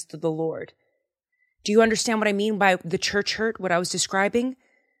against the Lord. Do you understand what I mean by the church hurt, what I was describing?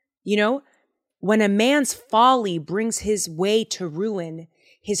 You know, when a man's folly brings his way to ruin,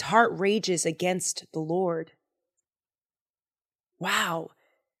 his heart rages against the Lord. Wow.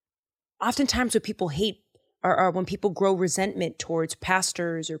 Oftentimes when people hate or when people grow resentment towards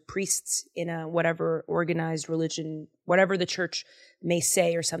pastors or priests in a whatever organized religion, whatever the church may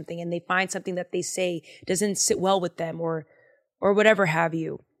say or something, and they find something that they say doesn't sit well with them or whatever have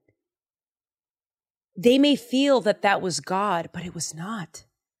you, they may feel that was God, but it was not.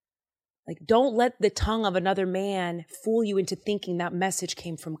 Like, don't let the tongue of another man fool you into thinking that message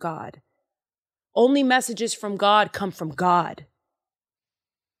came from God. Only messages from God come from God.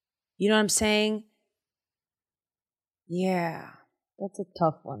 You know what I'm saying? Yeah. That's a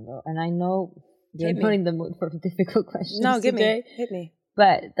tough one, though. And I know you're not in the mood for difficult questions No, today. Hit me.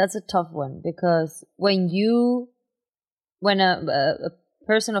 But that's a tough one because when a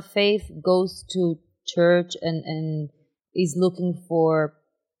person of faith goes to church and is looking for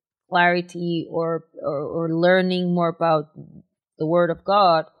clarity or learning more about the word of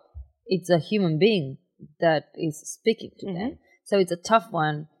God, it's a human being that is speaking to them. So it's a tough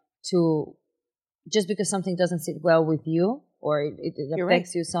one to, just because something doesn't sit well with you or it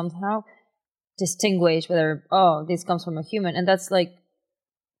affects you somehow, distinguish whether, this comes from a human. And that's like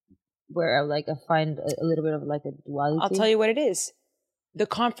where I find a little bit of like a duality. I'll tell you what it is. The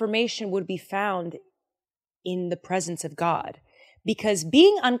confirmation would be found in the presence of God, because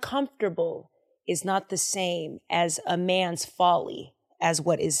being uncomfortable is not the same as a man's folly, as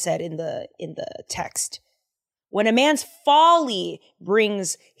what is said in the text. When a man's folly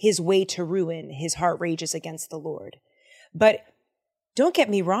brings his way to ruin, his heart rages against the Lord. But don't get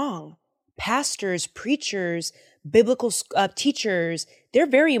me wrong. Pastors, preachers, biblical teachers, they're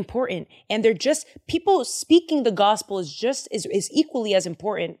very important. And they're just, people speaking the gospel is equally as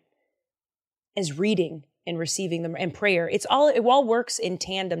important as reading and receiving them and prayer. It all works in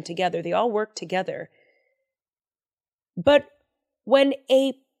tandem together. They all work together. But when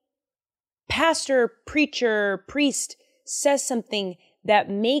a pastor, preacher, priest says something that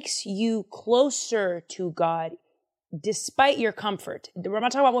makes you closer to God, despite your comfort, we're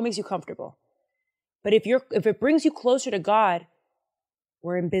not talking about what makes you comfortable, but if it brings you closer to God,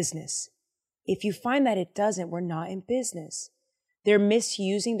 we're in business. If you find that it doesn't, we're not in business. They're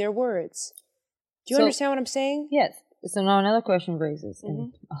misusing their words. Do you understand what I'm saying? Yes. So now another question raises.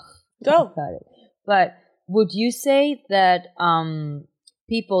 And, Go. Got it. But would you say that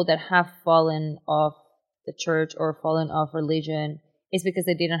people that have fallen off the church or fallen off religion is because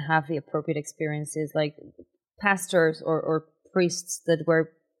they didn't have the appropriate experiences, like pastors or priests that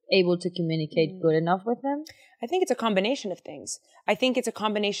were able to communicate good enough with them? I think it's a combination of things. I think it's a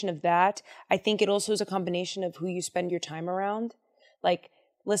combination of that. I think it also is a combination of who you spend your time around. Like,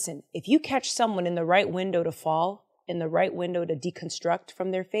 listen, if you catch someone in the right window to fall, in the right window to deconstruct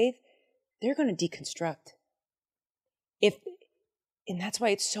from their faith, they're going to deconstruct. And that's why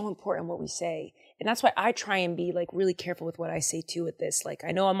it's so important what we say. And that's why I try and be like really careful with what I say too with this. Like,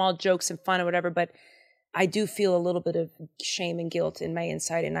 I know I'm all jokes and fun or whatever, but I do feel a little bit of shame and guilt in my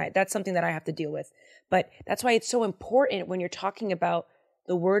inside. And that's something that I have to deal with. But that's why it's so important when you're talking about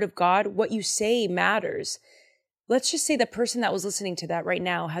the word of God, what you say matters. Let's just say the person that was listening to that right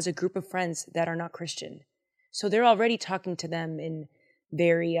now has a group of friends that are not Christian. So they're already talking to them in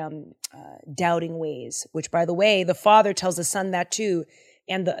very doubting ways, which, by the way, the father tells the son that too.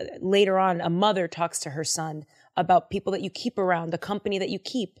 And later on, a mother talks to her son about people that you keep around, the company that you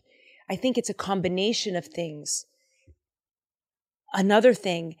keep. I think it's a combination of things. Another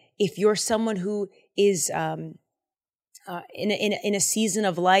thing, if you're someone who is in a season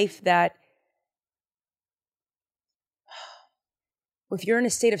of life that, if you're in a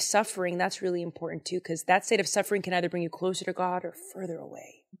state of suffering, that's really important too, because that state of suffering can either bring you closer to God or further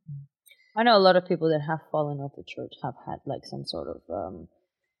away. I know a lot of people that have fallen off the church have had like some sort of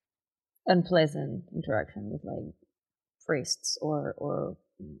unpleasant interaction with like priests or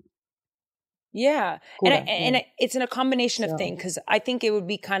yeah. And it's in a combination of things, because I think it would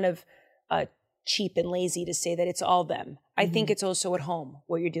be kind of cheap and lazy to say that it's all them. I think it's also at home,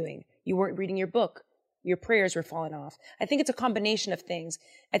 what you're doing. You weren't reading your book. Your prayers were falling off. I think it's a combination of things.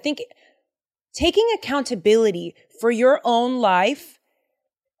 I think taking accountability for your own life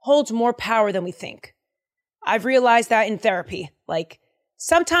holds more power than we think. I've realized that in therapy. Like,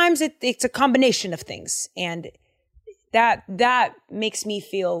 sometimes it's a combination of things, and that makes me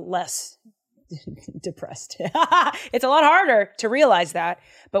feel less depressed. It's a lot harder to realize that,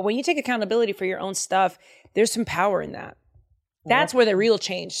 but when you take accountability for your own stuff, there's some power in that. That's where the real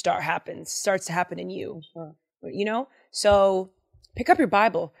change starts to happen in you. Sure. You know? So pick up your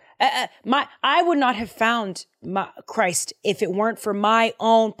Bible. I would not have found Christ if it weren't for my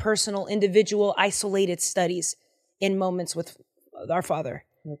own personal, individual, isolated studies in moments with our Father.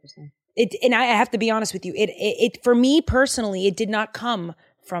 100%. And I have to be honest with you. It for me personally, it did not come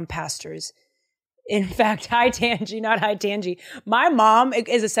from pastors. In fact, hi Tangi. My mom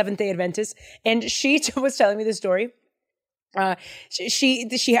is a Seventh-day Adventist, and she was telling me the story.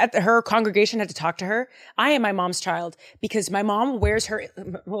 She had her congregation had to talk to her. I am my mom's child because my mom wears my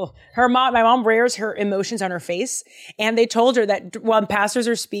mom wears her emotions on her face. And they told her that when pastors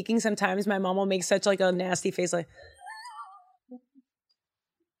are speaking, sometimes my mom will make such like a nasty face, like,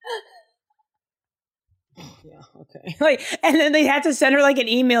 yeah, okay. Like, and then they had to send her like an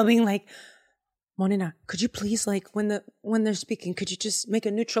email being like, Monina, could you please, like, when they're speaking, could you just make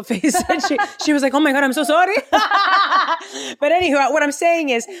a neutral face? And she was like, oh my God, I'm so sorry. But anywho, what I'm saying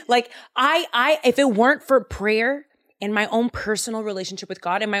is, like, I if it weren't for prayer and my own personal relationship with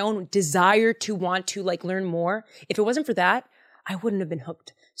God and my own desire to want to like learn more, if it wasn't for that, I wouldn't have been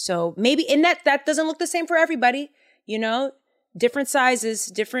hooked. So maybe in that doesn't look the same for everybody, you know, different sizes,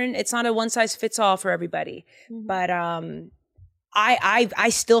 different. It's not a one size fits all for everybody. Mm-hmm. But, I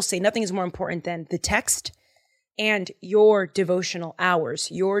still say nothing is more important than the text and your devotional hours,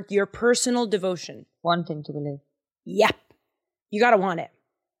 your personal devotion. Wanting to believe. Yep. You got to want it.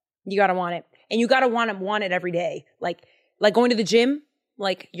 You got to want it. And you got to want it every day. Like going to the gym,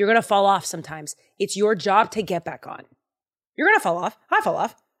 like you're going to fall off sometimes. It's your job to get back on. You're going to fall off. I fall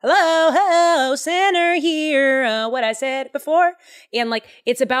off. Hello, sinner, hear what I said before. And like,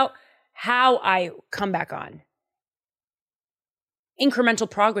 it's about how I come back on. Incremental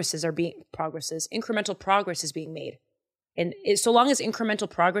progress is being made. And so long as incremental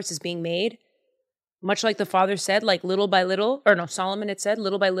progress is being made, much like the Father said, like little by little, or no, Solomon had said,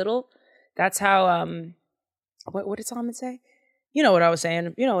 little by little, that's how, what did Solomon say? You know what I was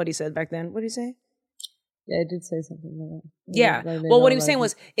saying. You know what he said back then. What did he say? Yeah, I did say something like that. Yeah. Well, what he was saying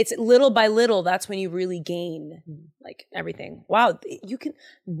was, it's little by little, that's when you really gain, like, everything. Wow.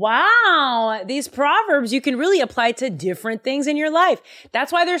 These proverbs, you can really apply to different things in your life.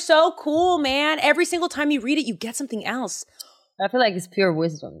 That's why they're so cool, man. Every single time you read it, you get something else. I feel like it's pure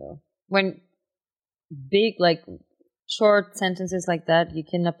wisdom, though. When big, like, short sentences like that, you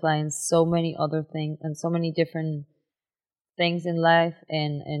can apply in so many other things and so many different things in life,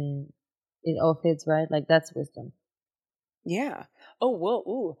 and it all fits, right? Like, that's wisdom. Yeah. Oh,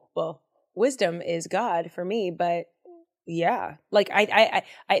 well, wisdom is God for me, but yeah, like I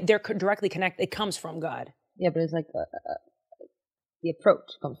they're directly connected. It comes from God. Yeah, but it's like the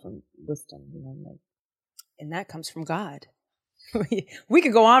approach comes from wisdom, you know, like, and that comes from God. We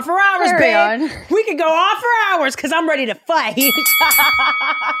could go on for hours, babe. We could go on for hours because I'm ready to fight.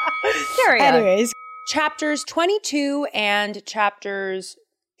 Anyways, chapters 22 and chapters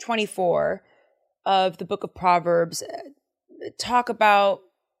 24 of the book of Proverbs talk about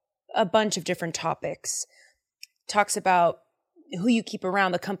a bunch of different topics. Talks about who you keep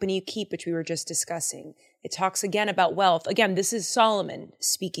around, the company you keep, which we were just discussing. It talks again about wealth. Again, this is Solomon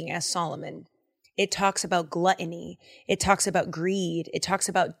speaking as Solomon. It talks about gluttony. It talks about greed. It talks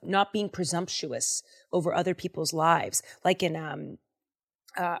about not being presumptuous over other people's lives. Like in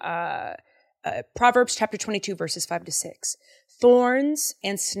Proverbs chapter 22, verses 5-6. Thorns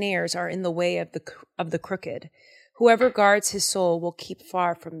and snares are in the way of the crooked. Whoever guards his soul will keep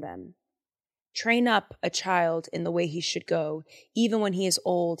far from them. Train up a child in the way he should go. Even when he is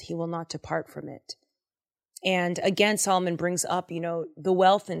old, he will not depart from it. And again, Solomon brings up, the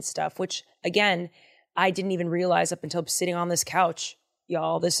wealth and stuff, which again, I didn't even realize up until sitting on this couch,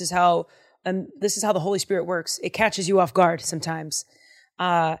 y'all. This is how the Holy Spirit works. It catches you off guard sometimes.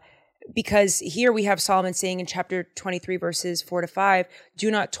 Because here we have Solomon saying in chapter 23, verses 4-5,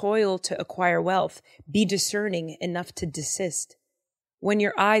 do not toil to acquire wealth. Be discerning enough to desist. When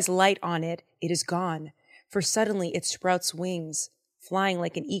your eyes light on it, it is gone. For suddenly it sprouts wings, flying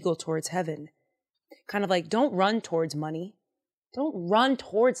like an eagle towards heaven. Kind of like, don't run towards money. Don't run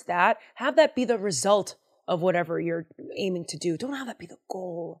towards that. Have that be the result of whatever you're aiming to do. Don't have that be the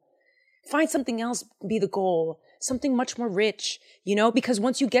goal. Find something else be the goal. Something much more rich, because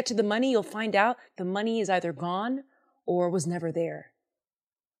once you get to the money, you'll find out the money is either gone or was never there.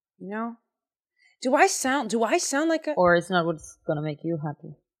 Do I sound like a... Or it's not what's going to make you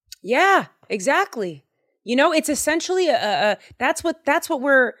happy. Yeah, exactly. It's essentially that's what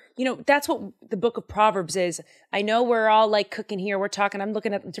we're, that's what the book of Proverbs is. I know we're all like cooking here. We're talking, I'm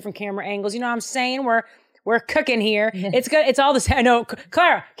looking at different camera angles. You know what I'm saying? We're cooking here. Yeah. It's good. It's all the same. I know.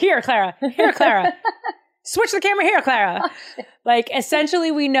 Clara. Here, Clara. Switch the camera here, Clara. Like,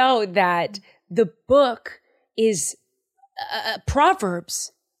 essentially, we know that the book is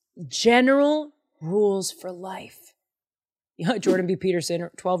Proverbs, general rules for life. Jordan B.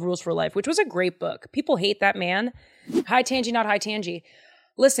 Peterson, 12 Rules for Life, which was a great book. People hate that man. High tangy, not high tangy.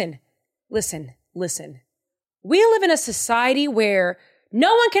 Listen. We live in a society where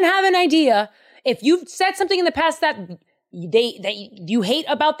no one can have an idea. If you've said something in the past that you hate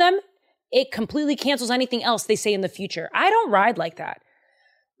about them, it completely cancels anything else they say in the future. I don't ride like that.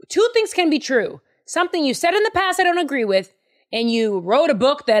 Two things can be true. Something you said in the past I don't agree with, and you wrote a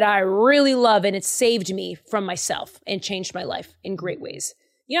book that I really love, and it saved me from myself and changed my life in great ways.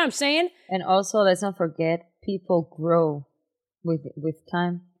 You know what I'm saying? And also, let's not forget, people grow with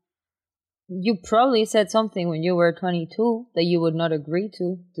time. You probably said something when you were 22 that you would not agree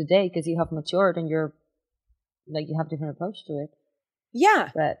to today because you have matured and you have different approach to it.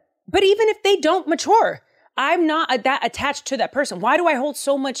 Yeah. But even if they don't mature, I'm not that attached to that person. Why do I hold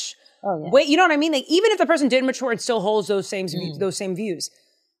so much weight? You know what I mean? Like, even if the person did mature and still holds those same views,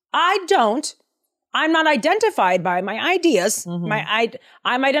 I don't. I'm not identified by my ideas. Mm-hmm.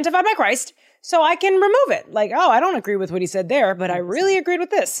 I'm identified by Christ, so I can remove it. Like, I don't agree with what he said there, but I really agreed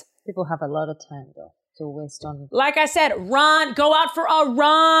with this. People have a lot of time, though, to waste on. Like I said, run. Go out for a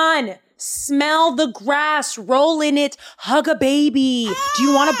run. Smell the grass. Roll in it. Hug a baby. Do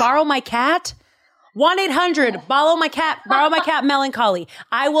you want to borrow my cat? 1-800, borrow my cat, Melancholy.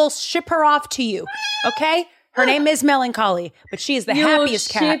 I will ship her off to you. Okay? Her name is Melancholy, but she is the happiest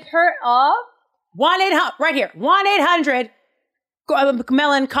cat. Ship her off? 1-800, right here. 1-800,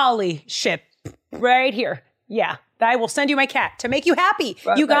 Melancholy ship. Right here. Yeah. I will send you my cat to make you happy.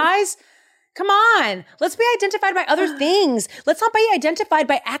 Right, you guys, come on. Let's be identified by other things. Let's not be identified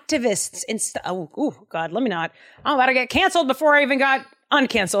by activists and stuff. Oh, God, let me not. I'm about to get canceled before I even got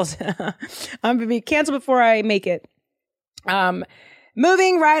uncanceled. I'm going to be canceled before I make it.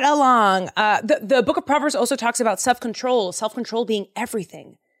 Moving right along. The book of Proverbs also talks about self-control being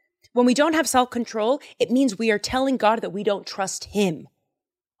everything. When we don't have self-control, it means we are telling God that we don't trust him.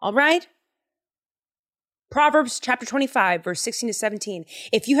 All right? Proverbs chapter 25, verse 16-17.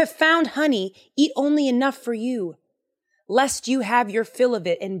 If you have found honey, eat only enough for you, lest you have your fill of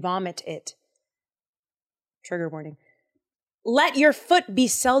it and vomit it. Trigger warning. Let your foot be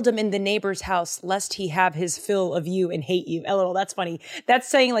seldom in the neighbor's house, lest he have his fill of you and hate you. LOL, that's funny. That's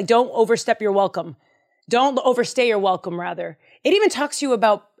saying, like, don't overstep your welcome. Don't overstay your welcome, rather. It even talks to you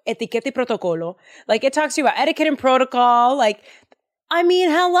about etiquette y protocolo. Like, it talks to you about etiquette and protocol. Like, I mean,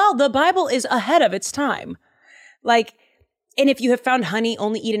 hello, the Bible is ahead of its time. Like, and if you have found honey,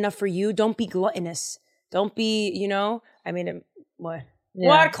 only eat enough for you. Don't be gluttonous. Don't be, what? Yeah.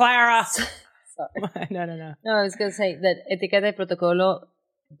 What, Clara? Sorry. No. No, I was going to say that etiquette y protocolo,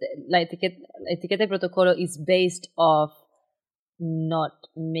 etiquette y protocolo is based off not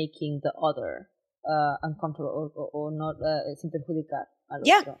making the other uncomfortable or not sin perjudicar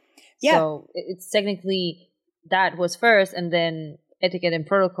Yeah. Yeah. So it's technically that was first, and then etiquette and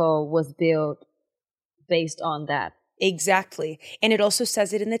protocol was built based on that. Exactly. And it also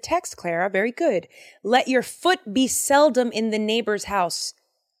says it in the text, Clara. Very good. Let your foot be seldom in the neighbor's house,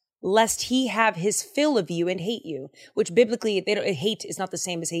 lest he have his fill of you and hate you. Which biblically, hate is not the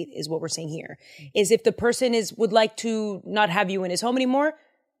same as hate, is what we're saying here. Is if the person would like to not have you in his home anymore,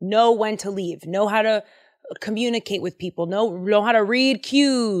 know when to leave. Know how to communicate with people. Know how to read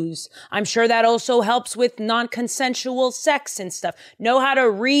cues. I'm sure that also helps with non-consensual sex and stuff. Know how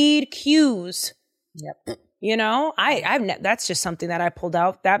to read cues. Yep. You know, that's just something that I pulled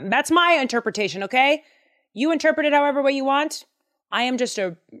out. That's my interpretation. Okay, you interpret it however way you want. I am just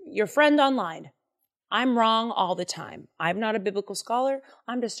your friend online. I'm wrong all the time. I'm not a biblical scholar.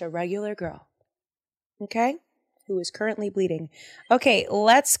 I'm just a regular girl. Okay, who is currently bleeding. Okay,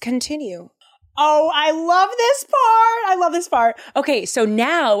 let's continue. Oh, I love this part. Okay, so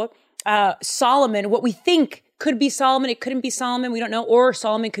now Solomon, what we think could be Solomon, it couldn't be Solomon. We don't know. Or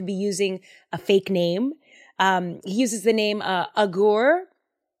Solomon could be using a fake name. He uses the name Agur,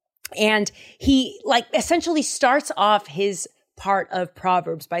 and he essentially starts off his part of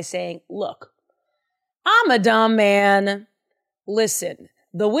Proverbs by saying, look, I'm a dumb man. Listen,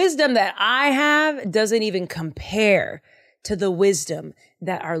 the wisdom that I have doesn't even compare to the wisdom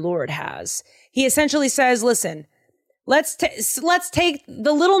that our Lord has. He essentially says, listen, let's take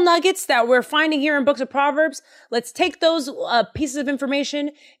the little nuggets that we're finding here in books of Proverbs. Let's take those pieces of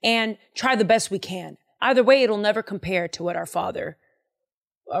information and try the best we can. Either way, it'll never compare to what our Father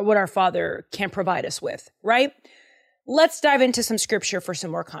can provide us with, right? Let's dive into some scripture for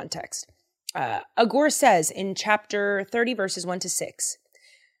some more context. Agur says in chapter 30, verses 1-6,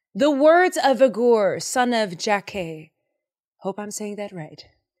 the words of Agur, son of Jakeh, hope I'm saying that right.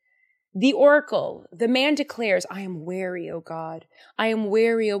 The oracle, the man declares, I am weary, O God. I am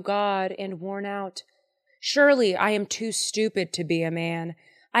weary, O God, and worn out. Surely I am too stupid to be a man.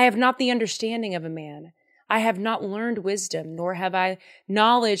 I have not the understanding of a man. I have not learned wisdom, nor have I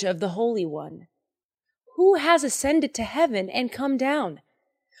knowledge of the Holy One. Who has ascended to heaven and come down?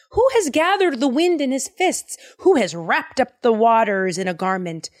 Who has gathered the wind in his fists? Who has wrapped up the waters in a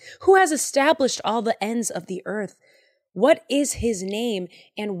garment? Who has established all the ends of the earth? What is his name,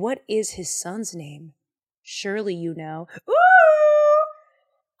 and what is his son's name? Surely you know. Ooh!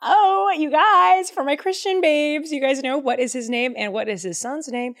 Oh, you guys, for my Christian babes, you guys know what is his name and what is his son's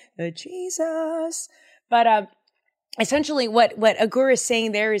name? Jesus. But essentially what Agur is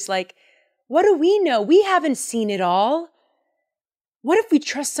saying there is what do we know? We haven't seen it all. What if we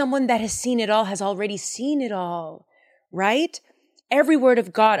trust someone that has seen it all, has already seen it all, right? Every word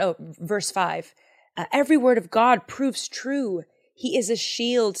of God, verse 5, every word of God proves true. He is a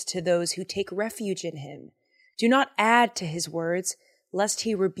shield to those who take refuge in him. Do not add to his words, lest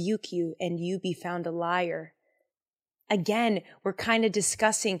he rebuke you and you be found a liar. Again, we're kind of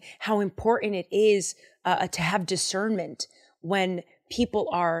discussing how important it is to have discernment when people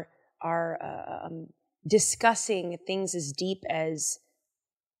are discussing things as deep as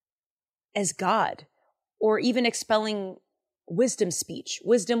God, or even expelling wisdom speech,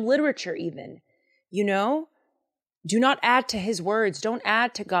 wisdom literature even, you know? Do not add to his words. Don't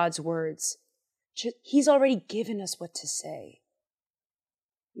add to God's words. He's already given us what to say.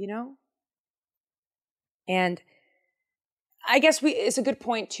 You know? And I guess it's a good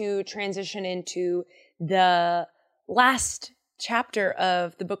point to transition into the last chapter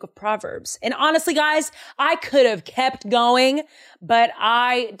of the book of Proverbs. And honestly, guys, I could have kept going, but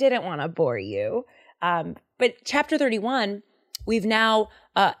I didn't want to bore you. But chapter 31, we've now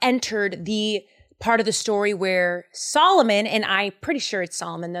entered the part of the story where Solomon, and I'm pretty sure it's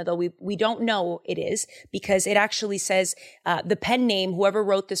Solomon, though we don't know it is, because it actually says the pen name, whoever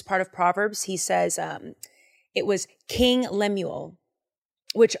wrote this part of Proverbs, he says it was King Lemuel,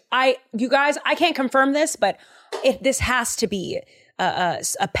 which you guys, I can't confirm this, but this has to be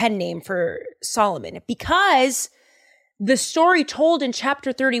a pen name for Solomon, because the story told in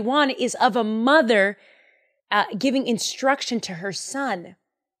chapter 31 is of a mother giving instruction to her son.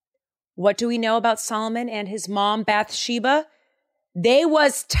 What do we know about Solomon and his mom, Bathsheba? They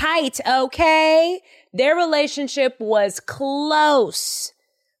was tight, okay? Their relationship was close,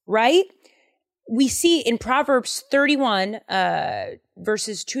 right? We see in Proverbs 31,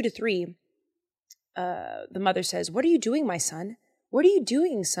 verses 2-3, the mother says, "What are you doing, my son? What are you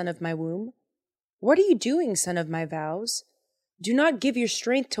doing, son of my womb? What are you doing, son of my vows? Do not give your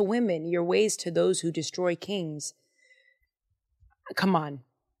strength to women, your ways to those who destroy kings." Come on.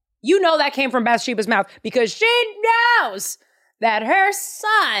 You know that came from Bathsheba's mouth, because she knows that her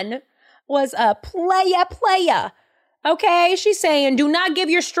son was a playa. Okay, she's saying, do not give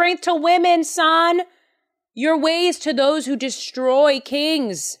your strength to women, son. Your ways to those who destroy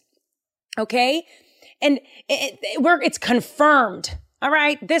kings. Okay? And it's confirmed. All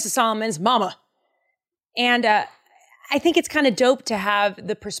right? This is Solomon's mama. And I think it's kind of dope to have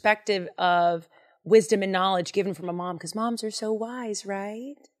the perspective of wisdom and knowledge given from a mom, because moms are so wise,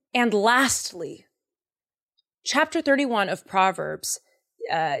 right? And lastly, chapter 31 of Proverbs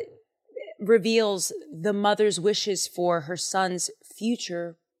reveals the mother's wishes for her son's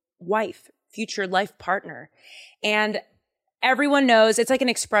future wife, future life partner. And everyone knows, it's like an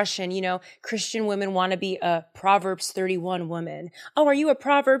expression, Christian women want to be a Proverbs 31 woman. Oh, are you a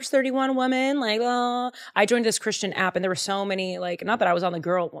Proverbs 31 woman? I joined this Christian app and there were so many, not that I was on the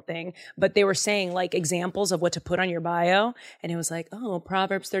girl thing, but they were saying examples of what to put on your bio. And it was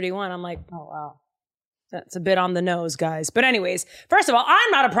Proverbs 31. I'm like, oh, wow. That's a bit on the nose, guys. But anyways, first of all,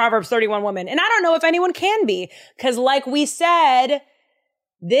 I'm not a Proverbs 31 woman. And I don't know if anyone can be. Because like we said,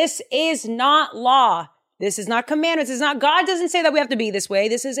 this is not law. This is not commandments. It's not, God doesn't say that we have to be this way.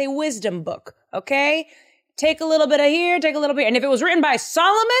 This is a wisdom book, okay? Take a little bit of here, take a little bit. And if it was written by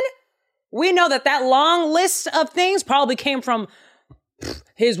Solomon, we know that long list of things probably came from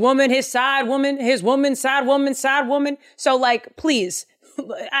his woman, his side woman, his woman, side woman, side woman. So please,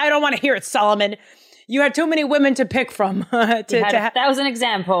 I don't want to hear it, Solomon. You had too many women to pick from. You had 1,000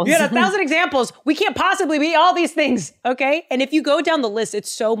 examples. You had 1,000 examples. We can't possibly be all these things, okay? And if you go down the list, it's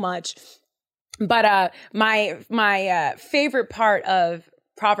so much. But my favorite part of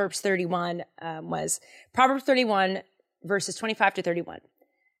Proverbs 31 was Proverbs 31, verses 25 to 31.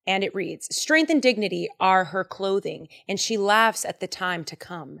 And it reads, "Strength and dignity are her clothing, and she laughs at the time to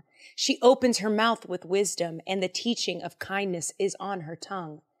come. She opens her mouth with wisdom, and the teaching of kindness is on her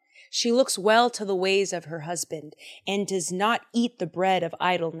tongue. She looks well to the ways of her husband, and does not eat the bread of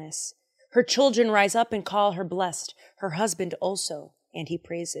idleness. Her children rise up and call her blessed, her husband also, and he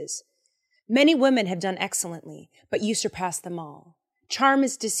praises. Many women have done excellently, but you surpass them all. Charm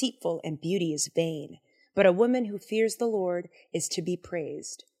is deceitful and beauty is vain, but a woman who fears the Lord is to be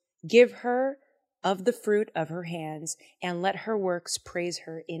praised. Give her of the fruit of her hands, and let her works praise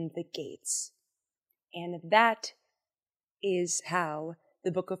her in the gates." And that is how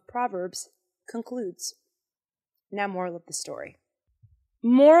the book of Proverbs concludes. Now, moral of the story.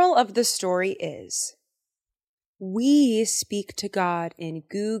 Moral of the story is, we speak to God in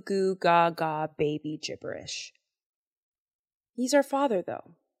goo goo gaga baby gibberish. He's our Father,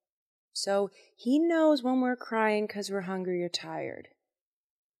 though. So he knows when we're crying because we're hungry or tired.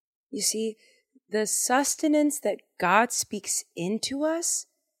 You see, the sustenance that God speaks into us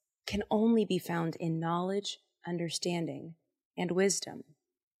can only be found in knowledge, understanding, and wisdom.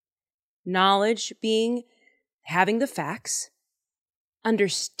 Knowledge being having the facts,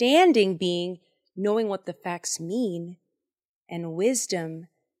 understanding being knowing what the facts mean, and wisdom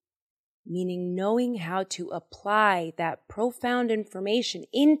meaning knowing how to apply that profound information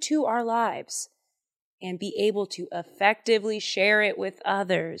into our lives and be able to effectively share it with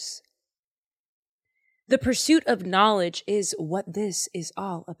others. The pursuit of knowledge is what this is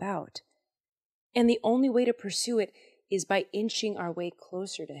all about. And the only way to pursue it is by inching our way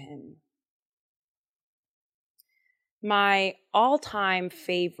closer to Him. My all-time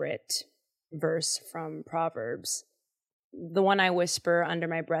favorite verse from Proverbs, the one I whisper under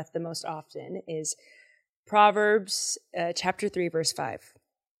my breath the most often, is Proverbs chapter 3, verse 5.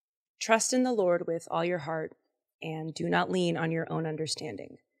 "Trust in the Lord with all your heart and do not lean on your own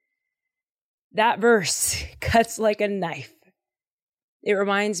understanding." That verse cuts like a knife. It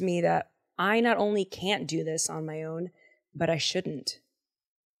reminds me that I not only can't do this on my own, but I shouldn't.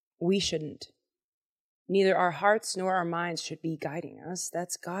 We shouldn't. Neither our hearts nor our minds should be guiding us.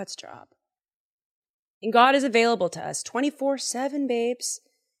 That's God's job. And God is available to us 24/7, babes.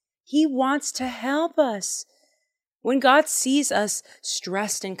 He wants to help us. When God sees us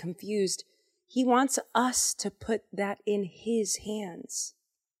stressed and confused, He wants us to put that in His hands.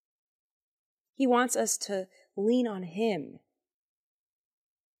 He wants us to lean on Him.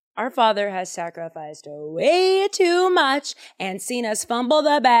 Our Father has sacrificed way too much and seen us fumble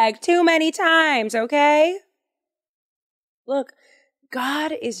the bag too many times, okay? Look,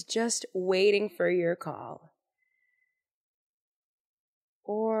 God is just waiting for your call.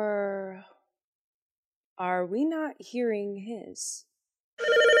 Or are we not hearing His?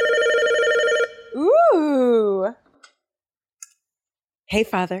 Ooh. Hey,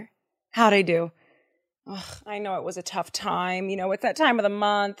 Father. How'd I do? Ugh, I know it was a tough time. It's that time of the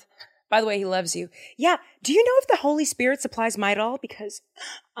month. By the way, He loves you. Yeah, do you know if the Holy Spirit supplies might all? Because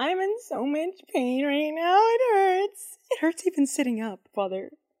I'm in so much pain right now. It hurts. It hurts even sitting up,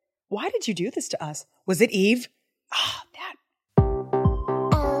 Father. Why did you do this to us? Was it Eve? Ah, that